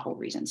for a couple of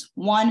reasons.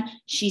 One,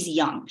 she's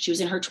young. She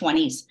was in her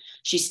 20s.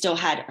 She still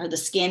had the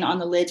skin on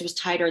the lids was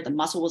tighter. The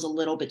muscle was a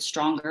little bit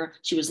stronger.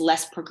 She was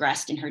less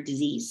progressed in her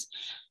disease.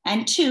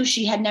 And 2,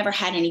 she had never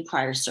had any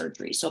prior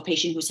surgery. So a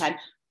patient who's had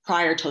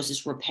prior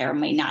ptosis repair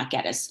may not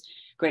get as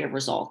great of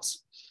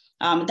results.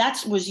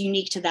 That was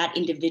unique to that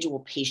individual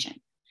patient.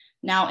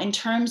 Now, in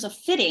terms of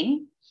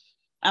fitting,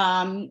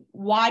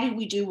 why did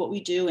we do what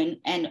we do?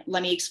 And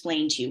let me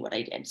explain to you what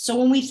I did. So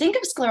when we think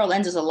of scleral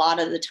lenses, a lot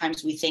of the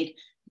times we think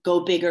go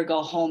big or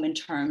go home in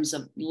terms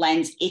of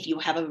lens if you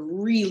have a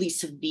really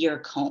severe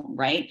cone,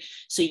 right?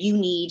 So you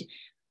need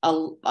a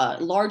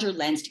larger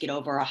lens to get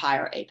over a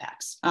higher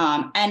apex.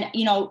 And,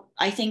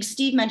 I think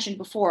Steve mentioned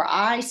before,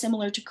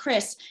 similar to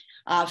Chris,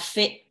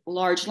 fit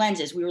large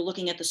lenses. We were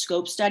looking at the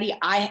scope study.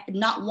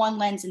 Not one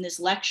lens in this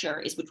lecture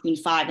is between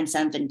 5 and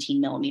 17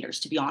 millimeters,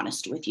 to be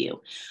honest with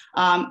you.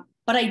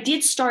 But I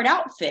did start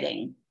out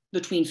fitting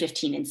between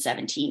 15 and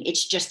 17.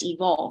 It's just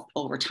evolved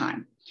over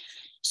time.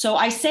 So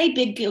I say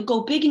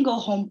go big and go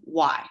home.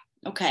 Why?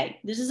 Okay,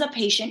 this is a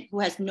patient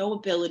who has no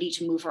ability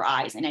to move her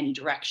eyes in any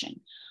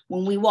direction.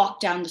 When we walk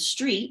down the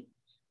street,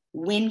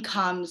 wind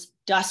comes,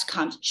 dust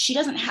comes. She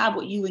doesn't have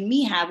what you and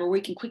me have, where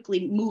we can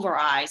quickly move our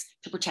eyes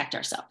to protect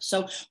ourselves.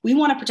 So we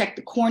want to protect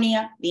the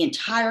cornea, the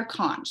entire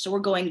con. So we're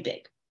going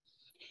big.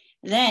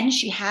 Then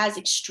she has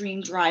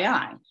extreme dry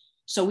eye.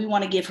 So we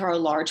want to give her a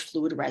large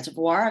fluid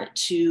reservoir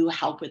to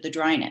help with the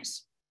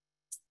dryness.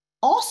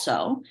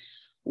 Also,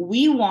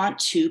 we want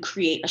to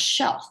create a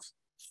shelf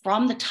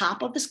from the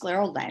top of the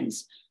scleral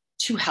lens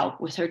to help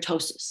with her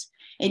ptosis.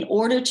 In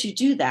order to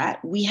do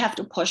that, we have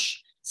to push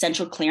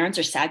central clearance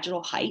or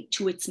sagittal height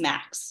to its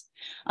max.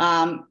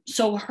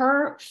 So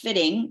her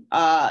fitting,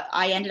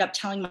 I ended up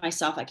telling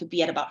myself I could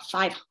be at about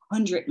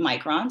 500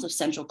 microns of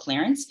central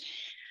clearance.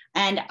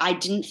 And I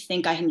didn't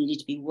think I needed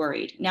to be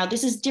worried. Now,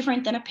 this is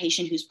different than a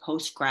patient who's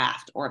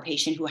post-graft or a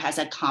patient who has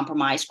a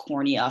compromised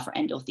cornea for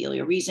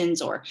endothelial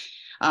reasons or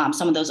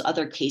some of those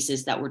other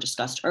cases that were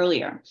discussed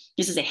earlier.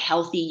 This is a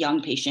healthy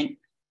young patient,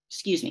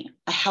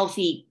 a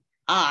healthy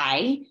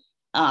eye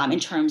in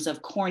terms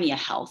of cornea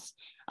health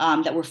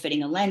that we're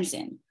fitting a lens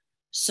in.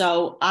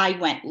 So I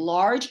went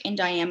large in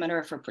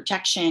diameter for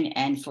protection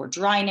and for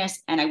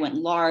dryness, and I went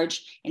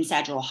large in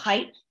sagittal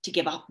height to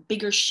give a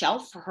bigger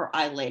shelf for her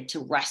eyelid to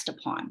rest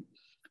upon.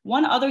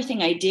 One other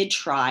thing I did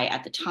try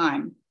at the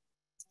time,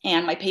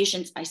 and my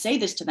patients, I say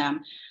this to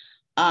them,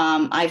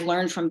 I've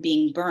learned from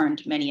being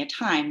burned many a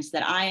times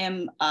that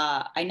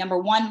I number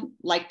one,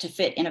 like to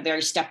fit in a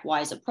very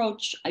stepwise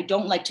approach. I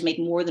don't like to make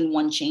more than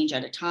one change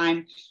at a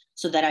time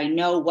so that I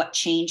know what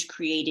change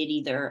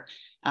created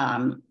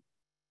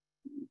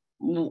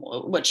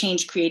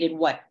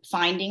what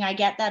finding I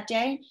get that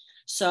day.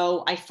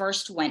 So I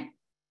first went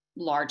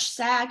large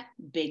sag,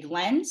 big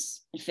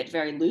lens, and fit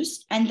very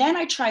loose. And then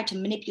I tried to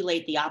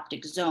manipulate the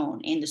optic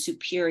zone in the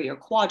superior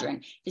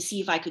quadrant to see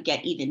if I could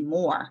get even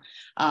more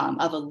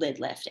of a lid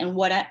lift. And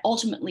what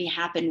ultimately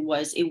happened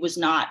was it was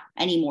not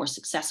any more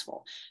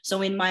successful.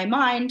 So in my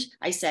mind,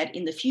 I said,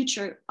 in the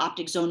future,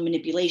 optic zone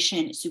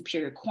manipulation,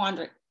 superior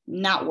quadrant,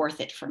 not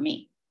worth it for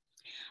me.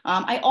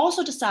 I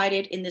also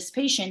decided in this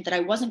patient that I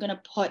was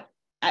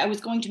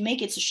going to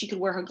make it so she could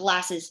wear her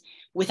glasses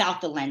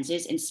without the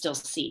lenses and still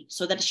see,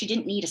 so that she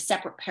didn't need a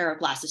separate pair of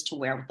glasses to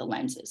wear with the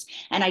lenses.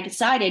 And I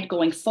decided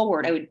going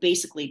forward, I would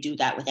basically do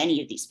that with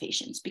any of these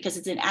patients because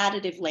it's an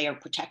additive layer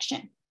of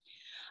protection.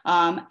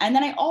 And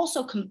then I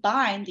also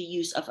combined the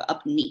use of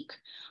apnique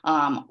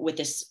with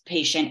this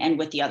patient and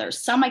with the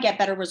others. Some I get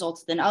better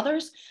results than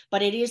others,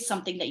 but it is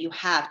something that you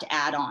have to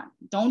add on.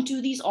 Don't do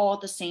these all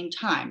at the same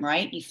time,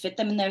 right? You fit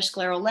them in their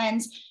scleral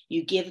lens,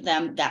 you give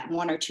them that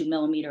 1 or 2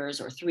 millimeters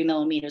or 3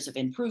 millimeters of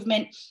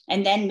improvement,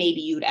 and then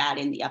maybe you'd add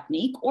in the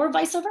apnique or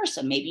vice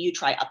versa. Maybe you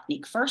try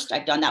apnique first.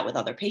 I've done that with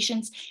other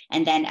patients,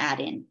 and then add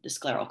in the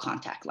scleral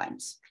contact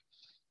lens.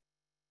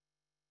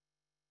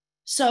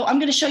 So I'm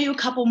going to show you a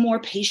couple more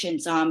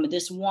patients.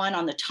 This one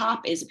on the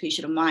top is a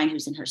patient of mine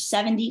who's in her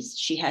 70s.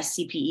 She has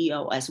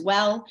CPEO as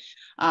well.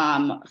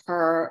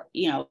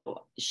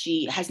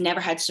 She has never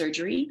had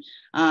surgery.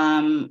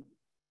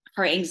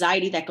 Her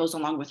anxiety that goes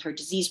along with her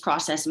disease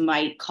process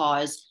might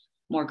cause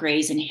more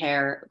gray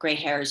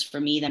hairs for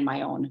me than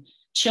my own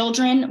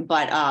children,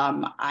 but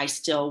I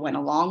still went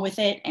along with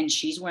it, and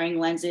she's wearing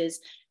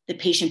lenses. The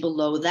patient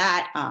below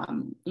that,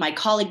 my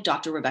colleague,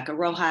 Dr. Rebecca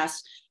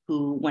Rojas,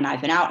 who, when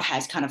I've been out,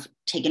 has kind of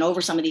taken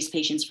over some of these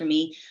patients for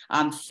me,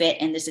 fit,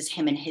 and this is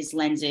him and his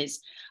lenses.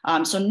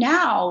 So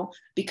now,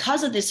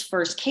 because of this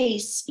first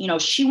case,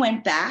 she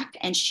went back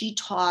and she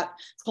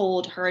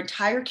told her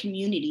entire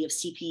community of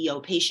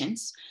CPEO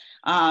patients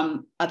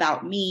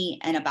about me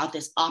and about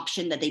this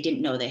option that they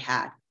didn't know they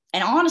had.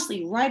 And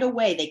honestly, right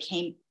away, they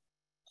came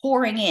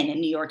pouring in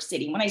New York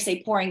City. When I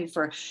say pouring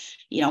for,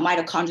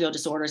 mitochondrial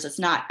disorders, it's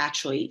not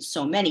actually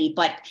so many,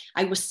 but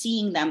I was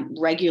seeing them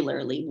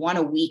regularly, 1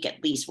 a week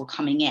at least were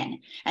coming in.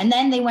 And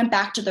then they went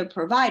back to their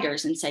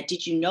providers and said,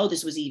 did you know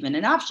this was even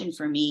an option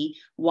for me?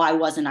 Why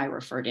wasn't I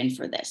referred in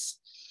for this?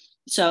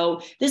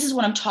 So this is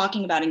what I'm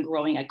talking about in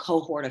growing a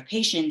cohort of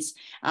patients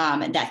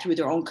that through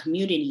their own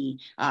community,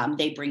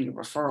 they bring you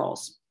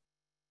referrals.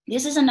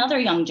 This is another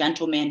young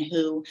gentleman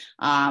who,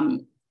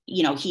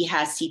 he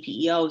has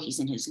CPEO. He's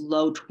in his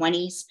low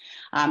 20s.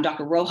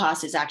 Dr.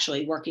 Rojas is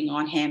actually working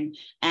on him,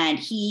 and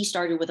he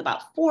started with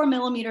about 4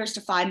 millimeters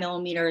to 5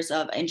 millimeters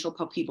of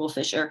intropalpebral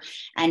fissure,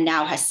 and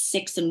now has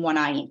 6 in one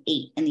eye and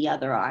 8 in the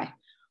other eye.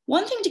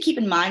 One thing to keep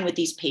in mind with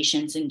these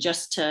patients, and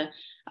just to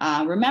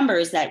remember,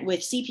 is that with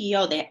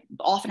CPEO, they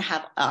often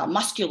have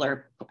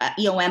muscular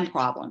EOM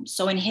problems.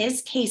 So in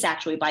his case,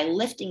 actually, by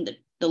lifting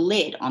the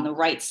lid on the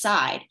right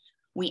side,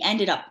 we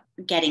ended up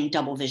getting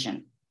double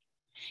vision.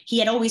 He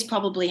had always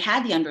probably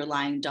had the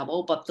underlying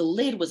double, but the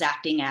lid was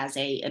acting as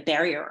a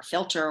barrier or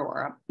filter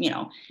or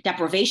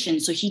deprivation,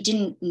 so he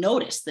didn't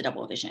notice the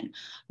double vision.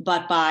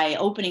 But by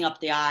opening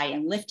up the eye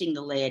and lifting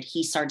the lid,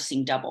 he started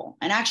seeing double.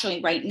 And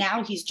actually, right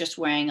now, he's just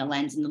wearing a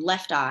lens in the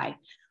left eye,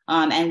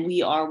 and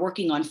we are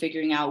working on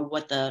figuring out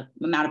what the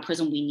amount of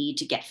prism we need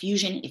to get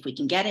fusion, if we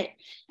can get it.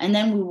 And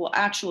then we will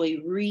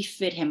actually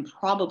refit him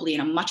probably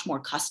in a much more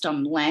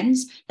custom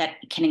lens that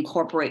can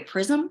incorporate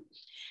prism,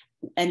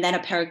 and then a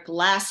pair of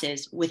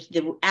glasses with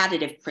the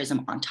additive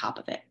prism on top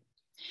of it.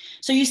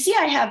 So you see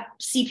I have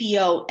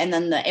CPEO and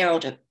then the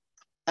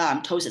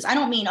ptosis. I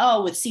don't mean,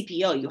 with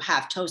CPEO you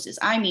have ptosis.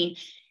 I mean,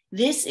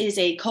 this is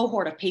a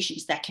cohort of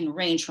patients that can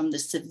range from the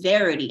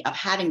severity of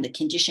having the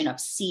condition of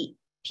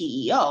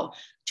CPEO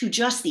to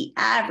just the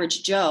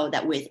average Joe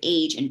that with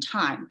age and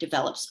time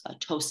develops a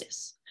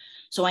ptosis.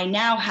 So I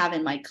now have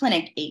in my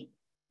clinic a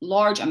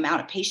large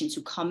amount of patients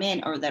who come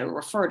in or that are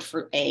referred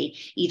for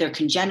either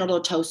congenital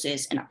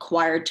ptosis, an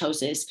acquired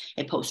ptosis,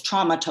 a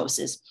post-trauma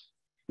ptosis,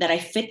 that I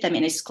fit them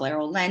in a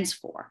scleral lens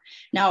for.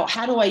 Now,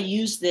 how do I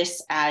use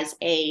this as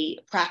a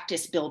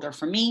practice builder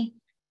for me?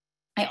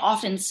 I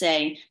often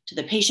say to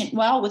the patient,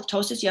 well, with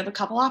ptosis, you have a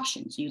couple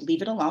options. You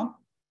leave it alone.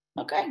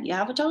 Okay, you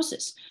have a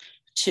ptosis.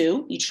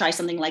 2, you try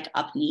something like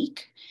Upneek.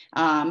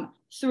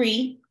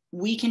 3,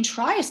 we can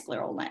try a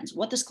scleral lens.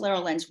 What the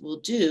scleral lens will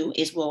do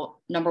is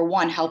number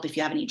 1, help if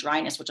you have any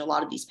dryness, which a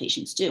lot of these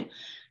patients do.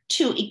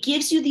 2, it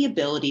gives you the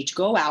ability to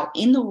go out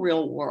in the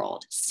real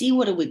world, see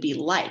what it would be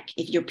like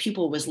if your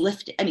pupil was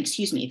lifted,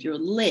 if your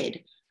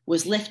lid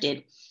was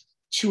lifted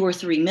 2 or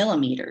 3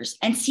 millimeters,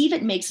 and see if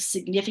it makes a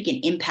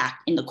significant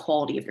impact in the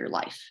quality of your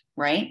life,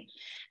 right?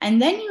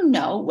 And then you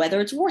know whether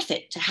it's worth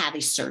it to have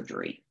a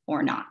surgery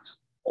or not.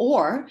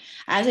 Or,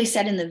 as I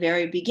said in the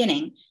very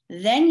beginning,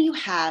 then you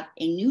have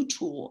a new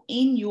tool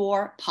in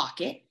your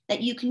pocket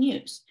that you can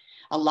use.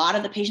 A lot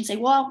of the patients say,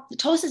 well, the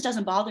ptosis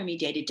doesn't bother me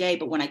day to day,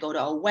 but when I go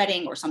to a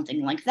wedding or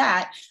something like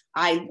that,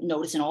 I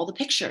notice in all the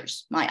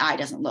pictures, my eye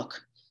doesn't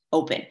look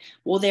open.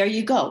 Well, there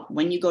you go.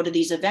 When you go to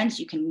these events,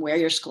 you can wear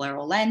your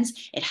scleral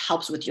lens. It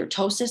helps with your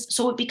ptosis.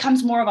 So it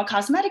becomes more of a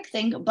cosmetic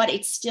thing, but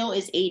it still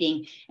is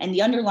aiding in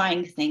the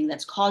underlying thing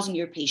that's causing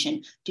your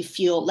patient to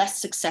feel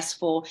less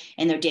successful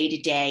in their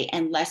day-to-day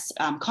and less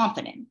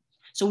confident.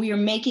 So we are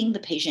making the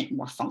patient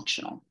more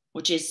functional,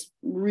 which is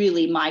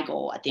really my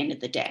goal at the end of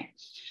the day.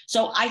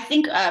 So I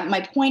think my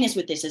point is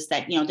with this is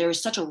that, there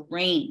is such a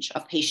range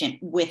of patient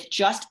with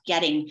just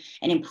getting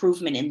an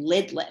improvement in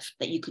lid lift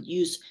that you could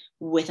use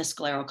with a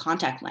scleral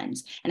contact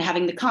lens, and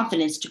having the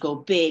confidence to go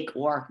big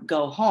or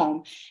go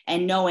home,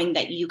 and knowing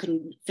that you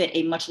can fit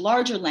a much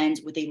larger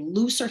lens with a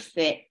looser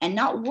fit and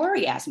not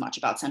worry as much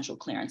about central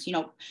clearance.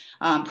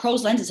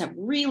 Pros lenses have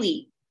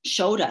really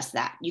showed us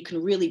that you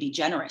can really be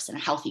generous in a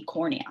healthy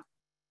cornea.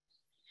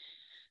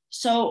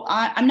 So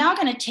I'm now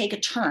going to take a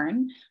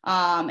turn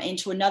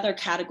into another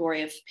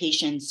category of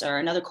patients, or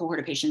another cohort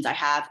of patients I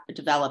have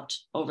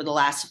developed over the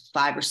last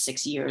 5 or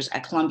 6 years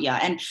at Columbia.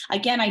 And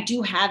again, I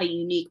do have a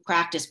unique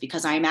practice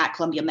because I'm at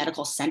Columbia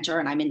Medical Center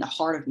and I'm in the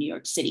heart of New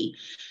York City.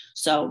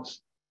 So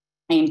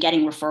I am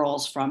getting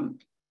referrals from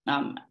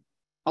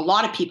a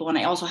lot of people, and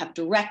I also have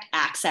direct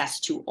access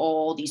to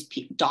all these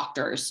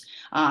doctors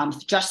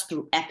just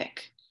through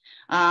Epic.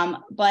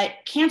 But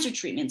cancer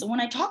treatments, and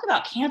when I talk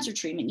about cancer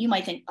treatment, you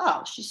might think,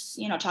 oh, she's,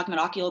 talking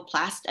about ocular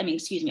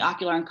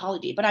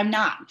oncology, but I'm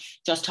not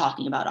just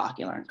talking about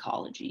ocular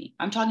oncology.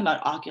 I'm talking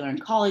about ocular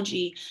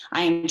oncology.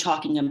 I am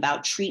talking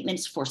about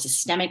treatments for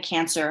systemic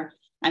cancer.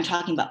 I'm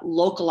talking about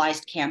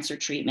localized cancer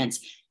treatments.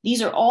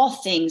 These are all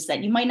things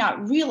that you might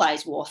not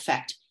realize will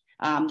affect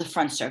the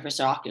front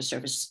surface or ocular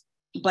surface,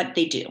 but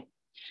they do.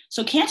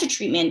 So cancer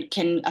treatment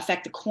can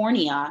affect the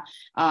cornea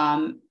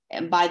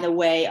by the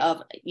way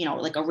of,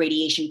 like a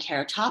radiation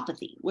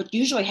keratopathy, which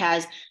usually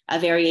has a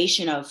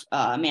variation of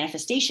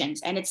manifestations.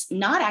 And it's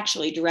not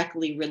actually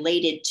directly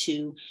related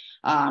to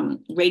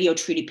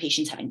radio-treated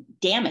patients having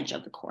damage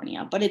of the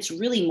cornea, but it's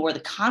really more the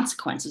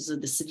consequences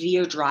of the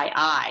severe dry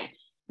eye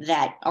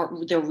that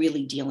they're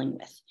really dealing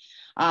with.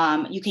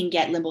 You can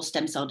get limbal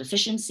stem cell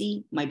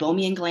deficiency,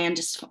 meibomian gland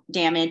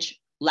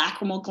damage,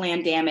 lacrimal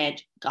gland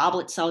damage,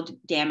 goblet cell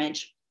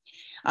damage.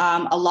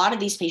 A lot of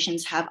these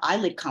patients have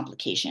eyelid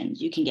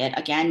complications. You can get,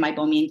 again,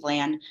 meibomian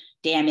gland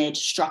damage,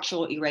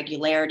 structural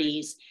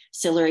irregularities,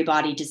 ciliary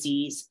body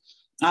disease.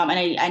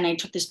 And I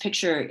took this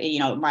picture,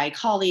 my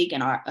colleague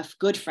and a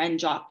good friend,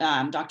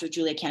 Dr.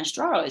 Julia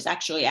Canestraro, is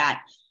actually at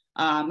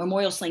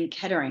Memorial Sloan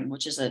Kettering,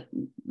 which is a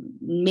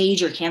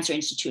major cancer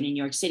institute in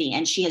New York City.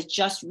 And she has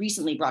just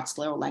recently brought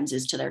scleral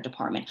lenses to their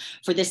department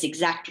for this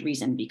exact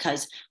reason,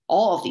 because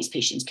all of these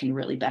patients can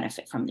really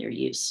benefit from their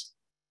use.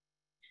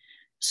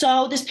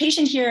 So this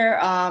patient here,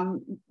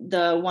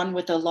 the one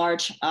with the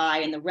large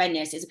eye and the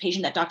redness, is a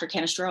patient that Dr.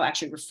 Canestraro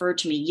actually referred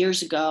to me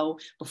years ago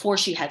before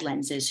she had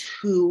lenses,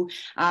 who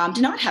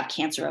did not have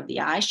cancer of the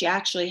eye. She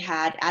actually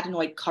had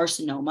adenoid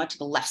carcinoma to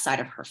the left side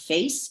of her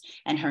face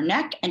and her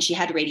neck, and she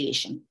had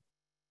radiation.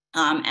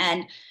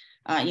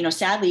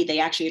 Sadly, they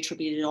actually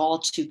attributed it all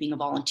to being a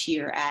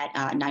volunteer at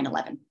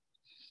 9/11.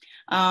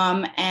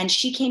 And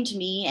she came to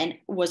me and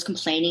was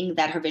complaining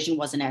that her vision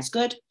wasn't as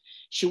good.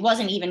 She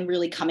wasn't even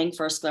really coming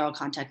for a scleral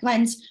contact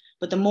lens,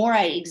 but the more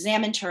I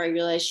examined her, I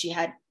realized she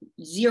had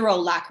zero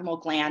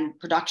lacrimal gland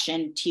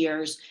production,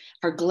 tears.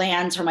 Her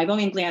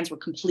meibomian glands were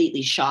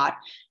completely shot.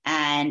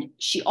 And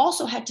she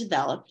also had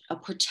developed a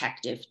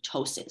protective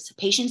ptosis.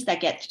 Patients that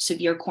get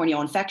severe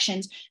corneal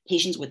infections,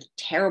 patients with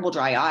terrible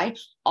dry eye,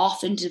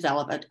 often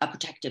develop a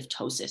protective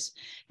ptosis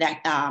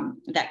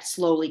that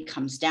slowly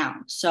comes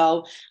down.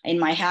 So in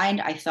my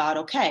mind, I thought,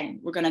 okay,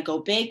 we're going to go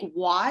big.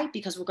 Why?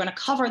 Because we're going to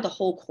cover the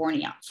whole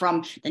cornea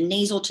from the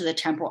nasal to the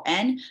temporal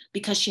end,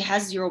 because she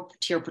has zero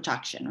tear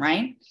protection,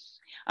 right?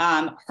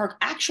 Her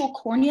actual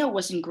cornea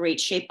was in great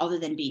shape other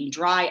than being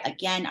dry.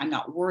 Again, I'm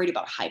not worried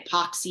about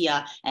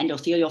hypoxia,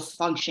 endothelial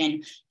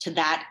function to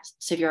that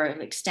severe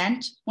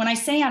extent. When I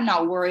say I'm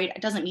not worried,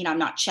 it doesn't mean I'm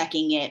not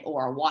checking it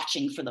or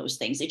watching for those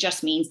things. It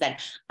just means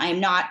that I'm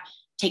not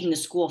taking the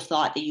school of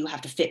thought that you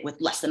have to fit with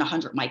less than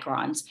 100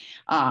 microns.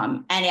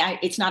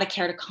 It's not a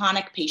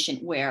keratoconic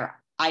patient where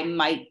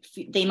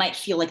they might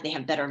feel like they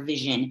have better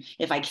vision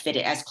if I fit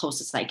it as close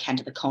as I can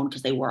to the cone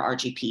because they wore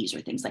RGPs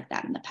or things like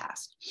that in the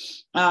past.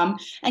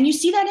 And you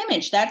see that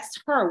image, that's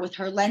her with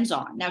her lens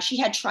on. Now she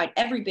had tried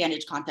every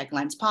bandage contact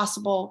lens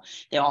possible.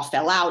 They all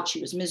fell out.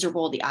 She was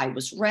miserable. The eye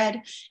was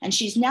red. And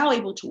she's now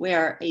able to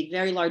wear a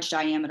very large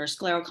diameter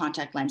scleral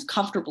contact lens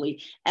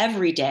comfortably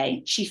every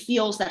day. She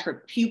feels that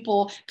her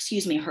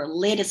her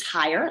lid is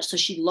higher. So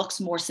she looks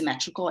more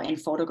symmetrical in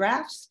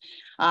photographs.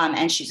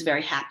 And she's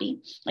very happy.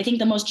 I think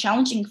the most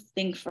challenging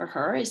thing for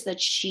her is that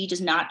she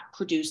does not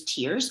produce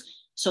tears.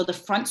 So the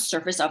front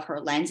surface of her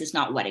lens is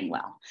not wetting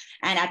well.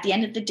 And at the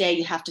end of the day,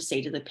 you have to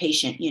say to the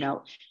patient,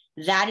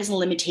 that is a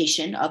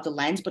limitation of the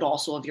lens, but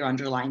also of your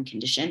underlying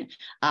condition.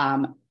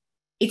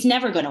 It's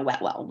never going to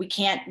wet well. We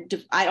can't,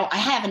 I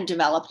haven't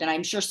developed, and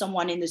I'm sure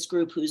someone in this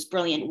group who's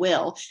brilliant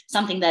will,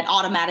 something that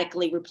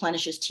automatically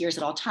replenishes tears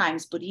at all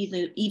times. But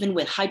even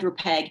with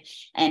hydropeg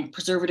and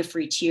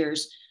preservative-free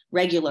tears,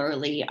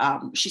 regularly,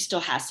 she still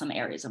has some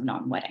areas of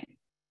non-wetting.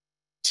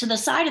 To the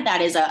side of that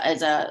is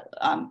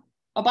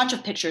a bunch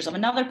of pictures of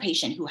another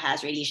patient who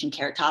has radiation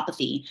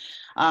keratopathy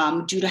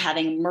due to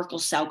having Merkel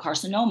cell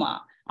carcinoma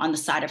on the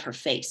side of her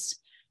face.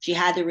 She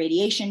had the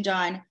radiation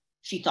done.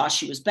 She thought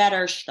she was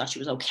better. She thought she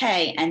was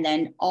okay. And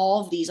then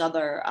all of these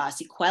other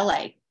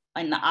sequelae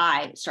in the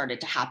eye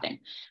started to happen.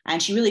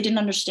 And she really didn't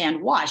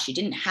understand why. She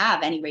didn't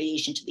have any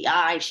radiation to the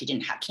eye. She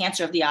didn't have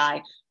cancer of the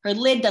eye. Her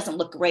lid doesn't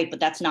look great, but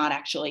that's not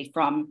actually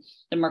from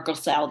the Merkel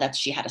cell.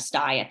 She had a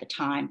sty at the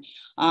time.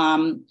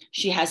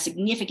 She has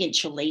significant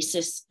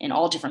chalasis in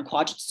all different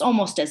quadrants,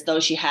 almost as though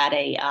she had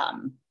a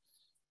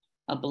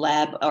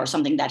bleb or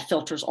something that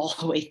filters all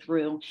the way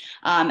through.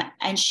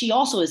 And she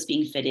also is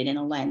being fitted in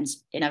a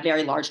lens, in a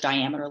very large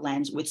diameter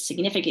lens with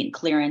significant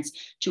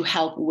clearance to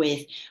help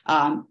with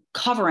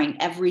covering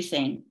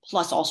everything,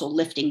 plus also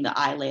lifting the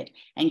eyelid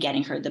and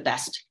getting her the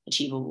best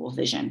achievable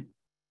vision.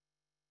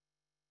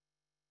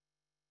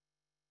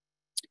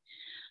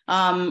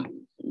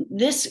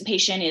 This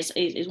patient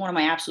is one of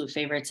my absolute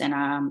favorites, and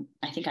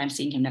I think I'm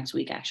seeing him next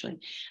week, actually.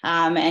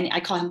 And I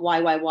call him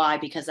why,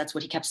 because that's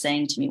what he kept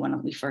saying to me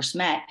when we first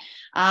met.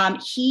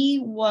 He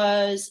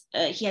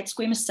had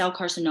squamous cell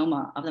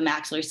carcinoma of the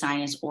maxillary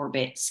sinus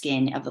orbit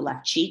skin of the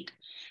left cheek.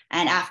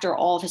 And after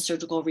all of his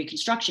surgical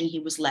reconstruction, he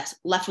was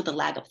left with a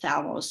lag of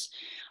thalamus,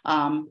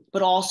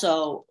 but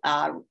also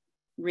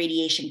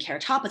radiation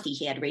keratopathy.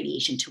 He had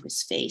radiation to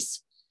his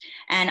face.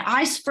 And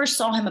I first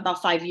saw him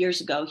about 5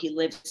 years ago. He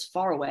lives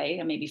far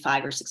away, maybe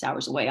 5 or 6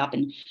 hours away up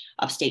in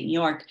upstate New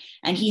York.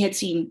 And he had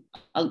seen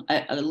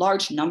a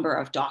large number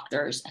of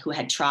doctors who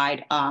had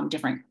tried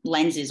different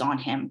lenses on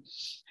him.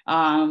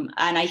 And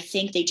I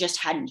think they just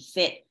hadn't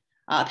fit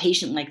a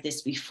patient like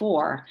this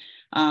before.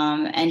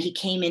 And he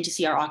came in to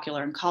see our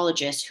ocular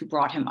oncologist who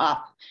brought him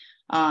up.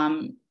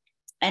 And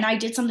I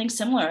did something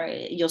similar.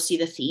 You'll see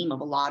the theme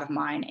of a lot of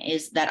mine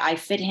is that I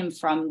fit him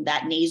from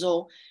that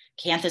nasal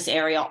canthus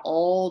area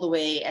all the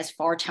way as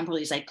far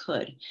temporally as I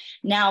could.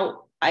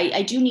 Now,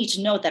 I do need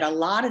to note that a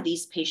lot of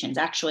these patients,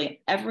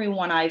 actually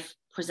everyone I've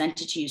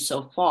presented to you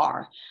so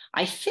far,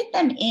 I fit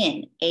them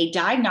in a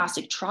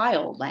diagnostic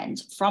trial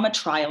lens from a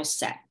trial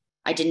set.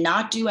 I did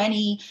not do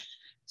any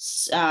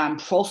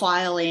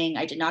profiling.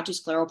 I did not do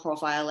scleral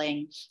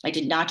profiling. I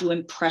did not do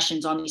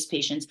impressions on these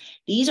patients.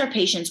 These are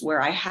patients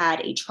where I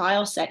had a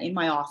trial set in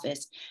my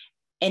office,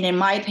 and in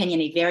my opinion,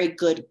 a very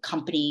good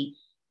company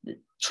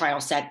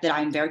trial set that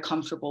I'm very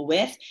comfortable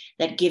with,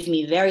 that give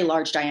me very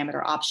large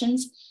diameter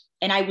options.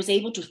 And I was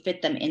able to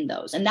fit them in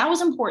those. And that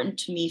was important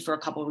to me for a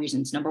couple of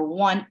reasons. Number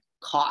one,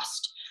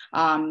 cost.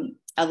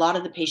 A lot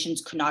of the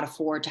patients could not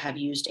afford to have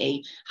used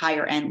a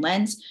higher end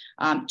lens.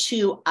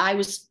 Two, I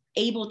was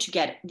able to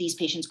get these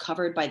patients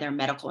covered by their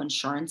medical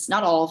insurance,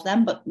 not all of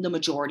them, but the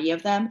majority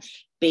of them,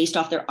 based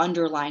off their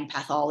underlying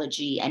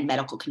pathology and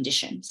medical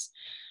conditions.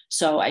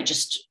 So I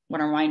just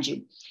want to remind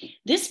you,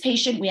 this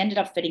patient, we ended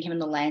up fitting him in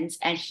the lens,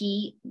 and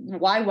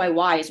why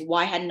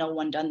hadn't no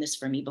one done this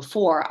for me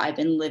before? I've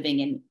been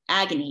living in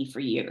agony for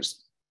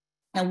years.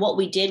 And what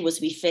we did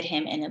was we fit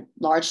him in a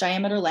large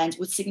diameter lens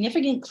with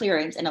significant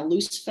clearance and a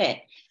loose fit,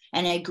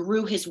 and I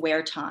grew his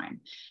wear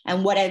time.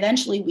 And what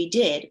eventually we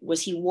did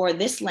was he wore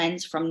this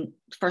lens from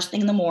first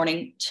thing in the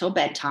morning till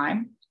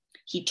bedtime.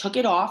 He took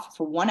it off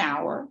for 1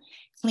 hour,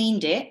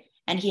 cleaned it,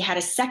 and he had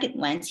a second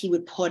lens he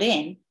would put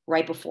in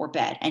right before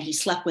bed, and he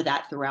slept with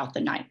that throughout the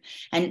night.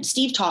 And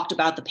Steve talked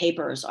about the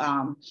papers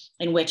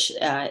in which,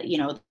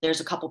 there's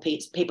a couple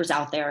papers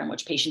out there in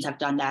which patients have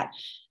done that.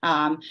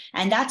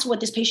 And that's what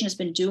this patient has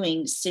been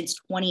doing since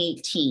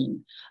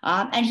 2018.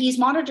 And he's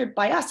monitored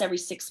by us every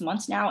 6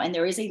 months now. And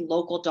there is a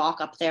local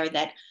doc up there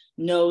that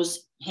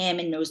knows him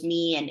and knows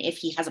me, and if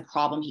he has a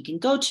problem he can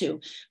go to.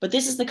 But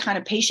this is the kind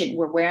of patient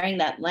where wearing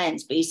that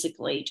lens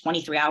basically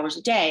 23 hours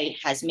a day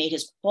has made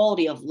his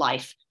quality of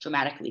life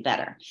dramatically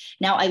better.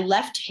 Now, I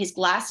left his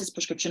glasses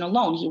prescription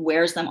alone. He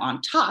wears them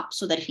on top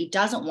so that if he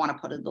doesn't want to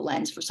put in the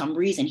lens for some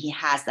reason, he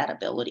has that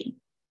ability.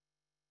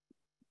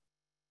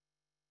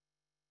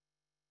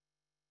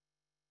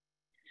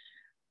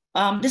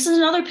 This is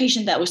another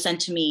patient that was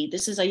sent to me.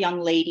 This is a young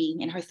lady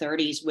in her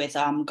 30s with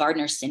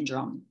Gardner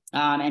syndrome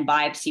and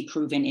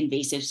biopsy-proven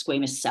invasive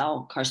squamous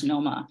cell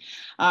carcinoma.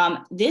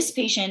 This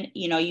patient,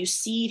 you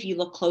see if you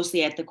look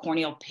closely at the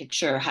corneal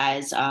picture,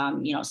 has,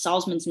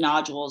 Salzmann's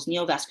nodules,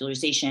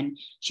 neovascularization.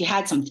 She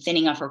had some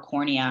thinning of her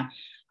cornea,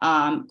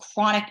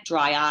 chronic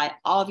dry eye,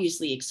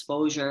 obviously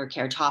exposure,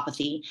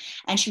 keratopathy,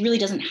 and she really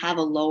doesn't have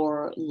a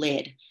lower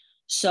lid.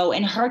 So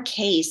in her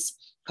case,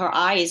 her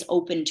eye is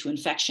open to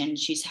infection.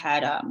 She's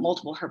had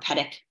multiple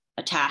herpetic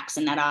attacks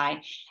in that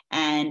eye.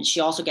 And she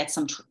also gets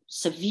some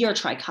severe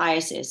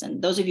trichiasis.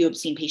 And those of you who have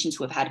seen patients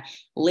who have had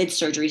lid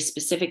surgery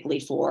specifically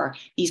for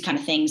these kind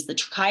of things, the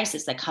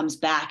trichiasis that comes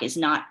back is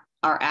not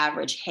our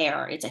average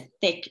hair. It's a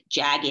thick,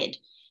 jagged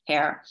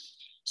hair.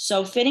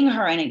 So fitting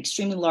her an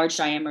extremely large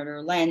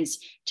diameter lens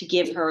to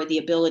give her the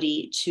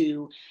ability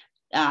to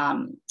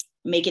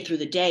make it through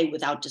the day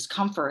without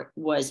discomfort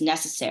was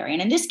necessary.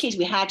 And in this case,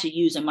 we had to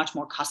use a much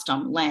more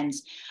custom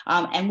lens.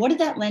 And what did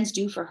that lens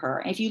do for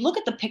her? If you look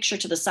at the picture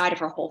to the side of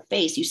her whole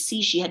face, you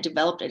see she had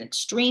developed an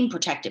extreme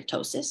protective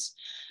ptosis.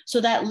 So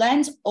that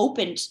lens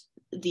opened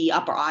the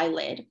upper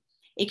eyelid.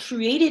 It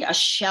created a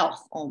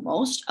shelf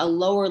almost, a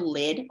lower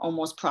lid,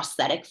 almost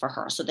prosthetic for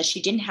her, so that she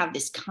didn't have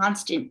this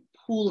constant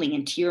pooling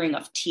and tearing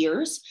of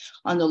tears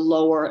on the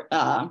lower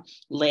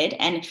lid.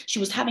 And she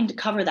was having to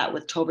cover that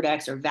with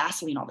Tobradex or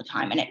Vaseline all the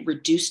time. And it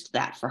reduced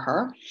that for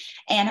her.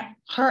 And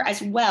her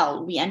as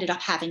well, we ended up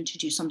having to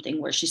do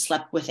something where she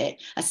slept with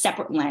it, a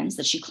separate lens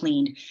that she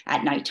cleaned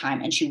at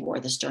nighttime, and she wore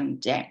this during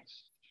the day.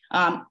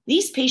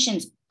 These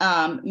patients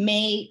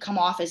may come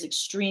off as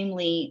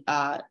extremely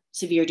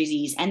severe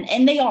disease,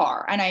 and they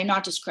are, and I'm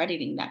not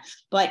discrediting that,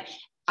 but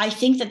I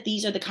think that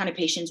these are the kind of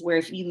patients where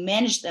if you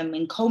manage them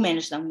and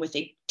co-manage them with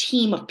a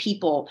team of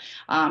people,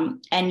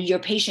 and your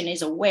patient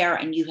is aware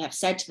and you have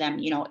said to them,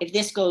 if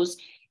this goes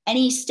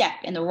any step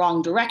in the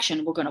wrong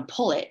direction, we're going to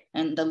pull it,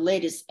 and the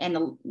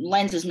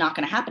lens is not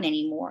going to happen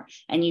anymore,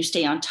 and you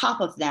stay on top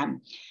of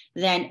them,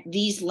 then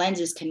these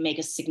lenses can make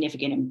a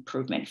significant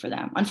improvement for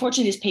them.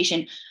 Unfortunately, this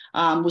patient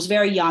was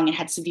very young and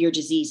had severe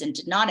disease and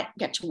did not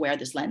get to wear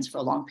this lens for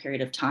a long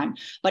period of time.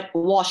 But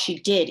while she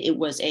did, it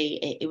was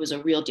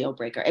a real deal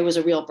breaker. It was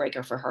a real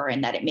breaker for her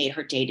in that it made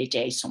her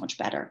day-to-day so much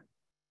better.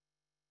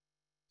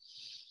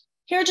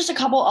 Here are just a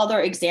couple other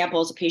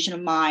examples. A patient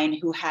of mine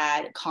who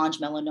had conj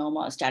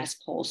melanoma, status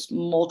pulse,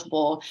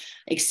 multiple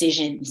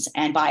excisions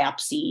and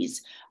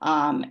biopsies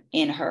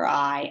in her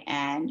eye,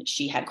 and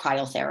she had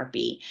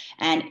cryotherapy.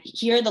 And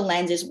here the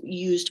lens is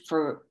used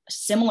for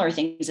similar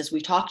things as we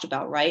talked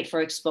about, right?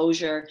 For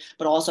exposure,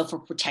 but also for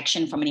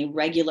protection from an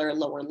irregular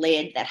lower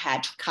lid that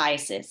had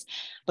trichiasis,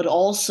 but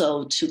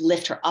also to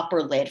lift her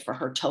upper lid for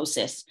her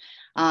ptosis.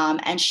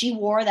 And she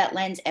wore that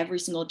lens every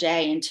single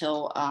day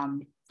until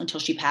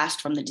she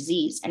passed from the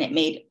disease, and it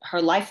made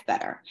her life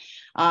better.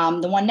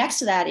 The one next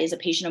to that is a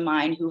patient of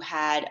mine who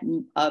had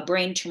a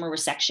brain tumor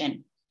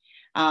resection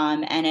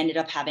and ended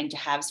up having to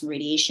have some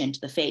radiation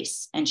to the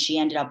face. And she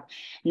ended up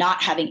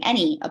not having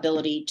any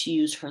ability to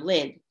use her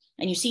lid.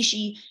 And you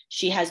see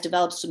she has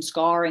developed some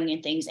scarring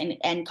and things,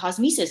 and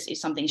cosmesis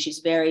is something she's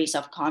very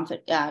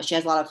self-confident. She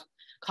has a lot of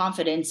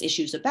confidence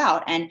issues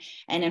about. And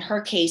in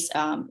her case,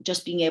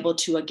 just being able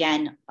to,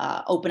 again,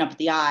 open up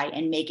the eye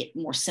and make it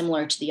more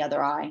similar to the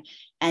other eye,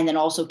 and then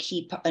also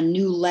keep a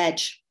new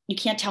ledge. You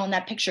can't tell in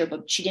that picture,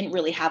 but she didn't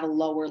really have a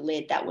lower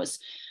lid that was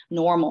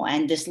normal.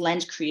 And this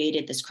lens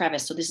created this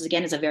crevice. So this is,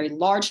 again, is a very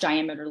large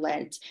diameter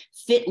lens,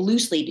 fit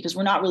loosely, because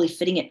we're not really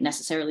fitting it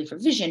necessarily for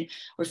vision.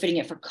 We're fitting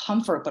it for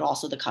comfort, but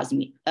also the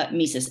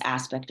cosmesis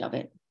aspect of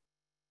it.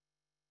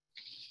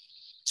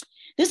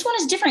 This one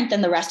is different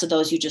than the rest of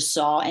those you just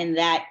saw in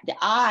that the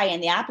eye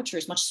and the aperture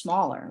is much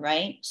smaller,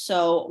 right?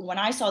 So when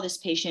I saw this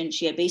patient,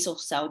 she had basal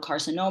cell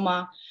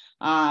carcinoma,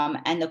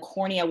 and the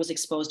cornea was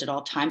exposed at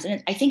all times.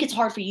 And I think it's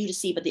hard for you to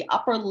see, but the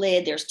upper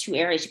lid, there's two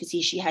areas. You can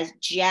see she has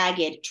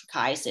jagged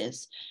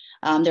trichiasis.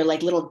 They're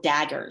like little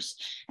daggers.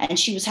 And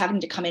she was having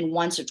to come in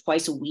once or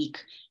twice a week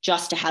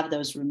just to have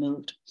those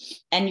removed.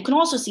 And you can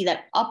also see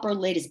that upper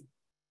lid is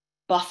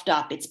buffed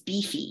up, it's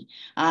beefy,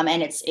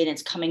 and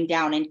it's coming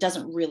down, and it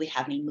doesn't really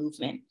have any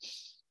movement.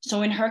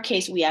 So in her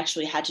case, we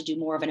actually had to do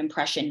more of an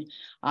impression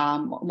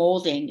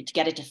molding to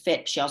get it to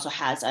fit. She also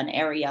has an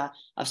area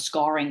of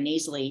scarring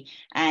nasally,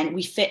 and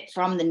we fit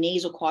from the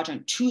nasal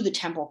quadrant to the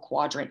temporal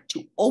quadrant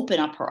to open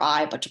up her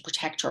eye, but to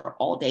protect her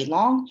all day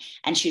long.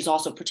 And she's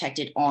also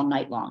protected all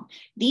night long.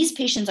 These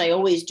patients, I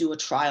always do a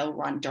trial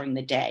run during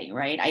the day,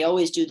 right? I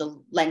always do the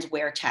lens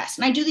wear test.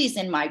 And I do these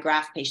in my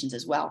graft patients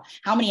as well.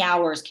 How many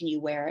hours can you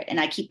wear it? And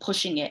I keep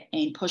pushing it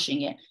and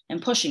pushing it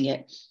and pushing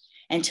it.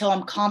 until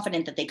I'm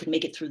confident that they could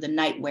make it through the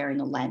night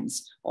wearing a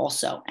lens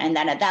also. And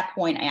then at that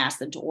point, I asked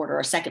them to order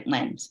a second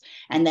lens.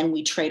 And then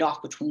we trade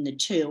off between the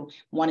two.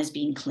 One is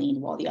being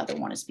cleaned while the other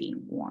one is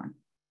being worn.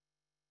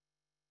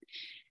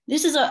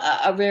 This is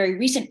a very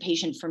recent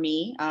patient for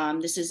me.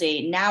 This is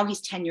now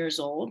he's 10 years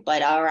old,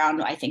 but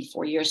around, I think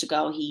 4 years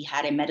ago, he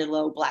had a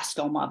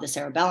medulloblastoma of the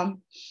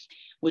cerebellum,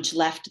 which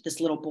left this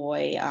little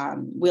boy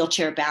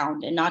wheelchair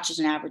bound, and not just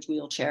an average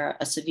wheelchair,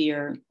 a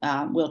severe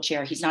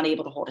wheelchair. He's not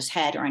able to hold his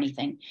head or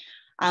anything.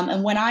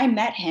 And when I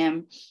met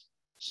him,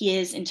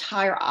 his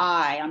entire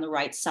eye on the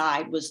right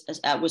side was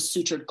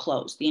sutured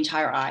closed, the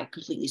entire eye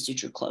completely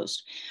sutured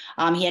closed.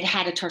 He had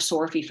had a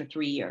tarsorrhaphy for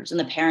 3 years, and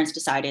the parents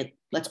decided,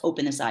 let's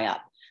open this eye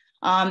up.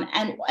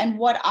 And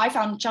what I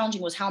found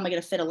challenging was, how am I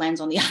going to fit a lens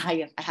on the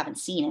eye if I haven't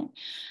seen it?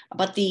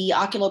 But the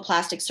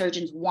oculoplastic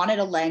surgeons wanted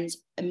a lens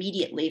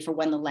immediately for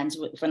when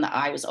the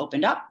eye was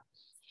opened up.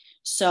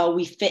 So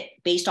we fit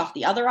based off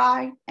the other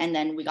eye, and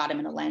then we got him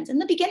in a lens. In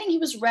the beginning, he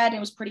was red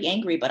and was pretty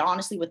angry, but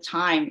honestly, with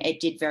time,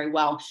 it did very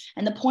well.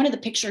 And the point of the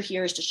picture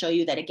here is to show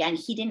you that, again,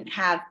 he didn't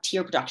have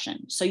tear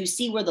production. So you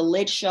see where the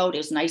lid showed, it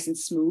was nice and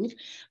smooth,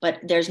 but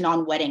there's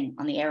non-wetting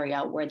on the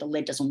area where the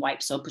lid doesn't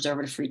wipe. So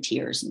preservative-free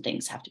tears and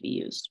things have to be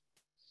used.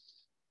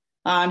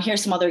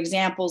 Here's some other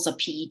examples of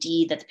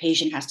PED that the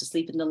patient has to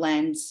sleep in the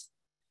lens.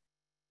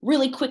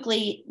 Really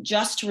quickly,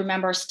 just to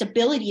remember,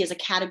 stability is a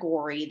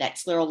category that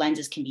scleral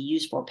lenses can be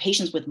used for.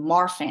 Patients with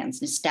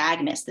Marfan's,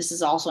 nystagmus, this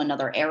is also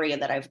another area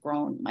that I've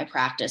grown my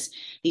practice.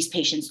 These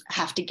patients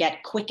have to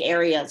get quick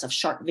areas of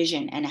sharp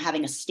vision, and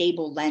having a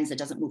stable lens that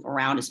doesn't move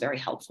around is very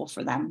helpful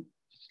for them.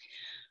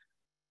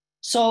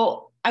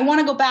 So I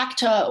want to go back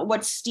to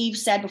what Steve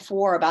said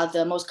before about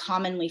the most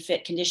commonly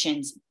fit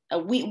conditions.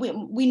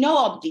 We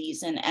know of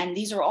these, and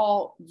these are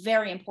all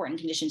very important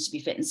conditions to be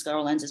fit in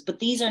scleral lenses, but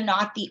these are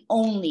not the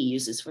only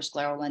uses for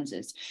scleral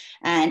lenses.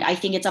 And I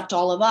think it's up to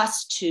all of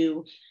us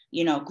to,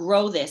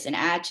 grow this and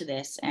add to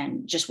this,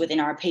 and just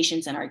within our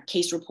patients and our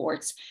case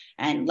reports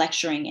and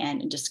lecturing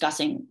and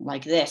discussing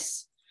like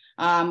this.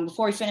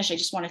 Before we finish, I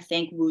just want to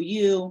thank Wu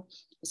Yu,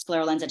 the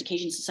Scleral Lens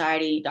Education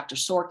Society, Dr.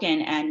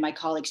 Sorkin, and my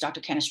colleagues, Dr.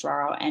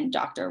 Canestraro and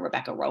Dr.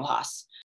 Rebecca Rojas.